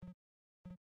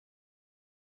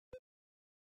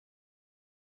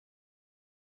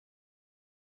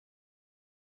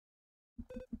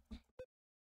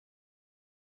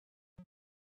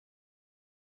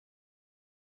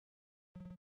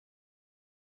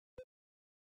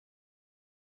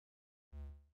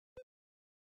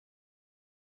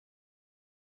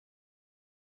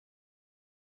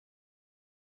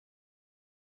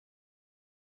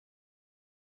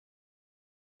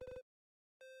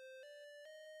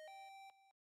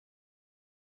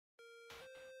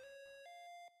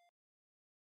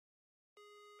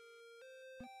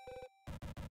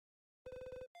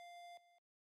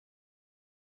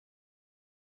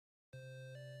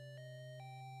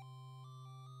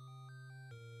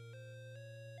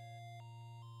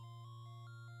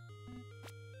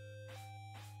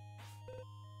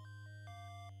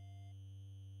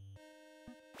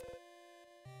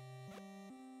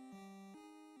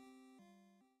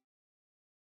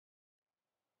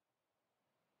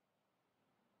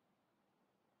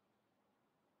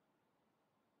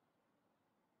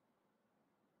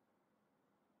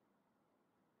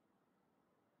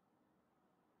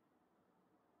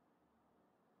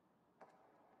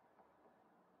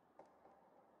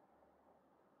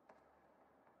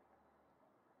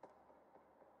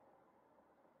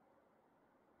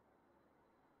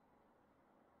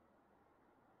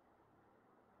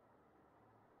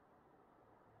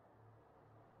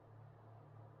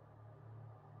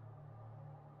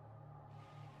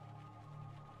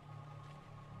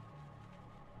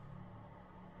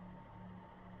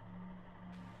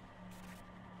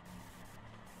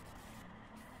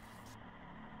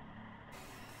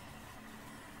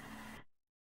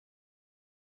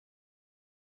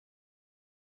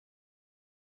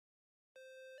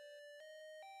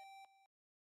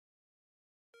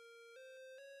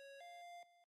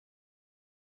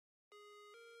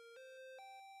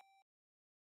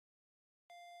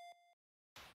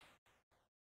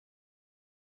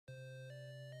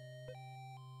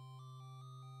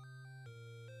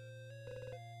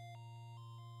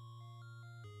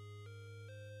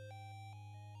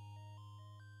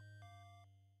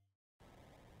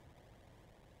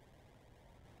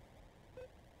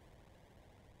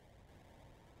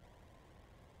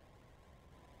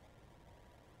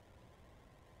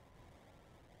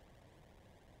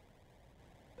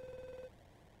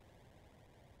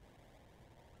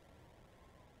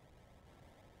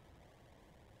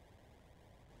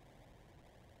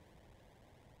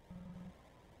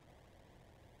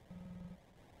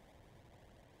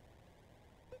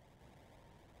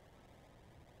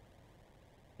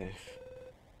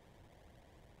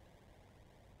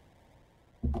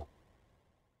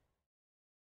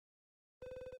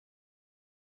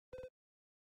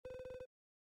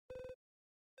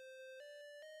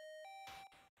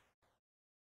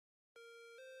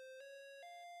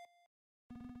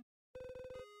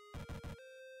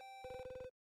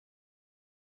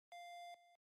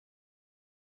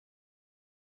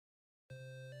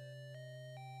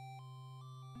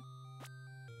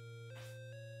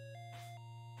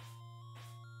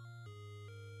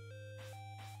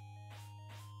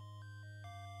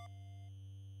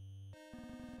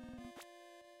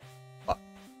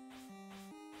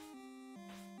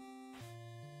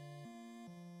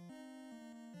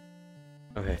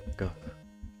 Okay, go.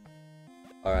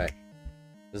 Alright.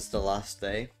 This is the last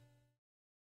day.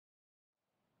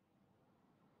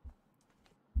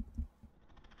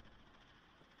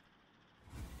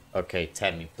 Okay,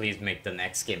 Tammy, please make the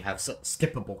next game have some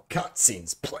skippable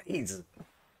cutscenes, please!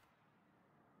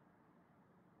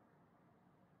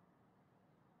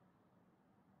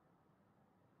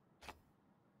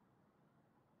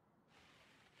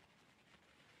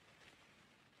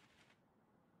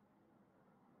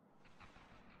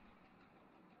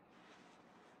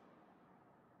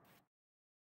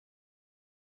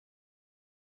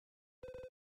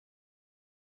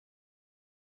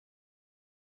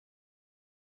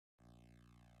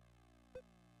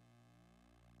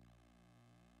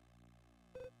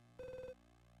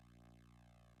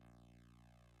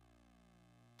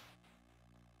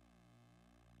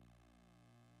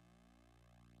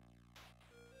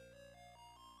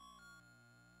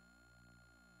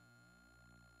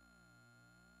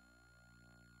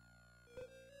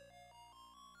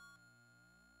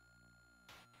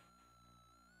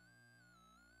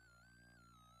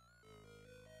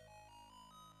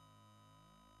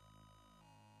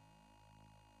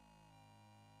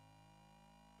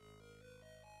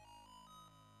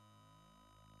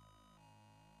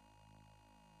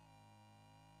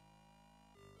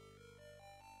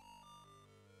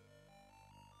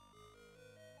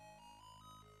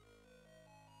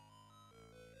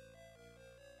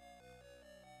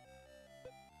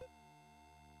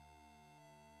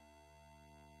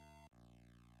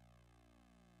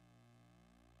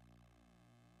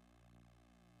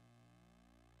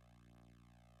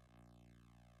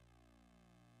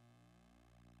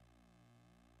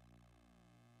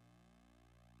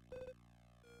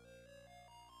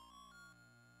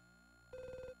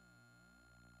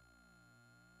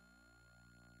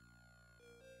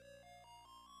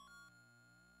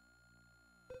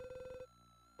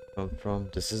 come from?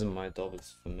 This isn't my dog,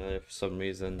 it's familiar for some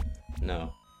reason.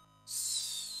 No.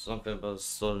 Something about the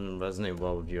story didn't resonate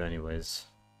well with you anyways.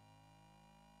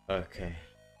 Okay.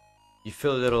 You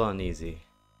feel a little uneasy.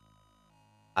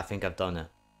 I think I've done it.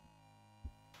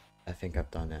 I think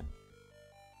I've done it.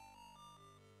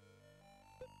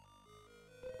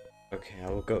 Okay, I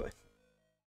will go.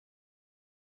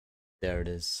 There it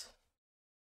is.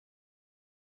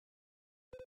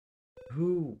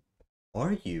 Who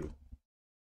are you?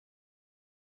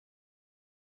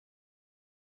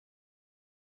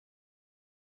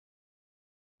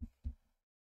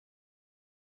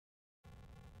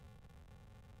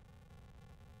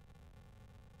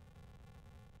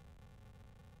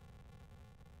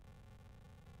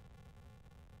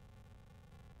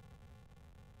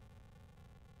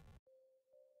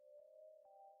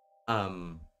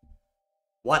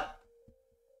 What?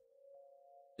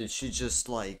 Did she just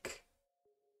like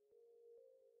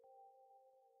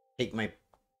take my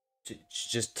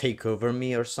just take over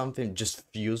me or something? Just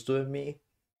fused with me?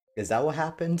 Is that what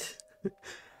happened?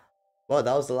 Well,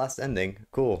 that was the last ending.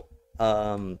 Cool.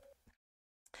 I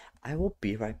will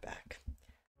be right back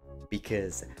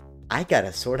because I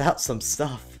gotta sort out some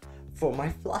stuff for my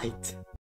flight.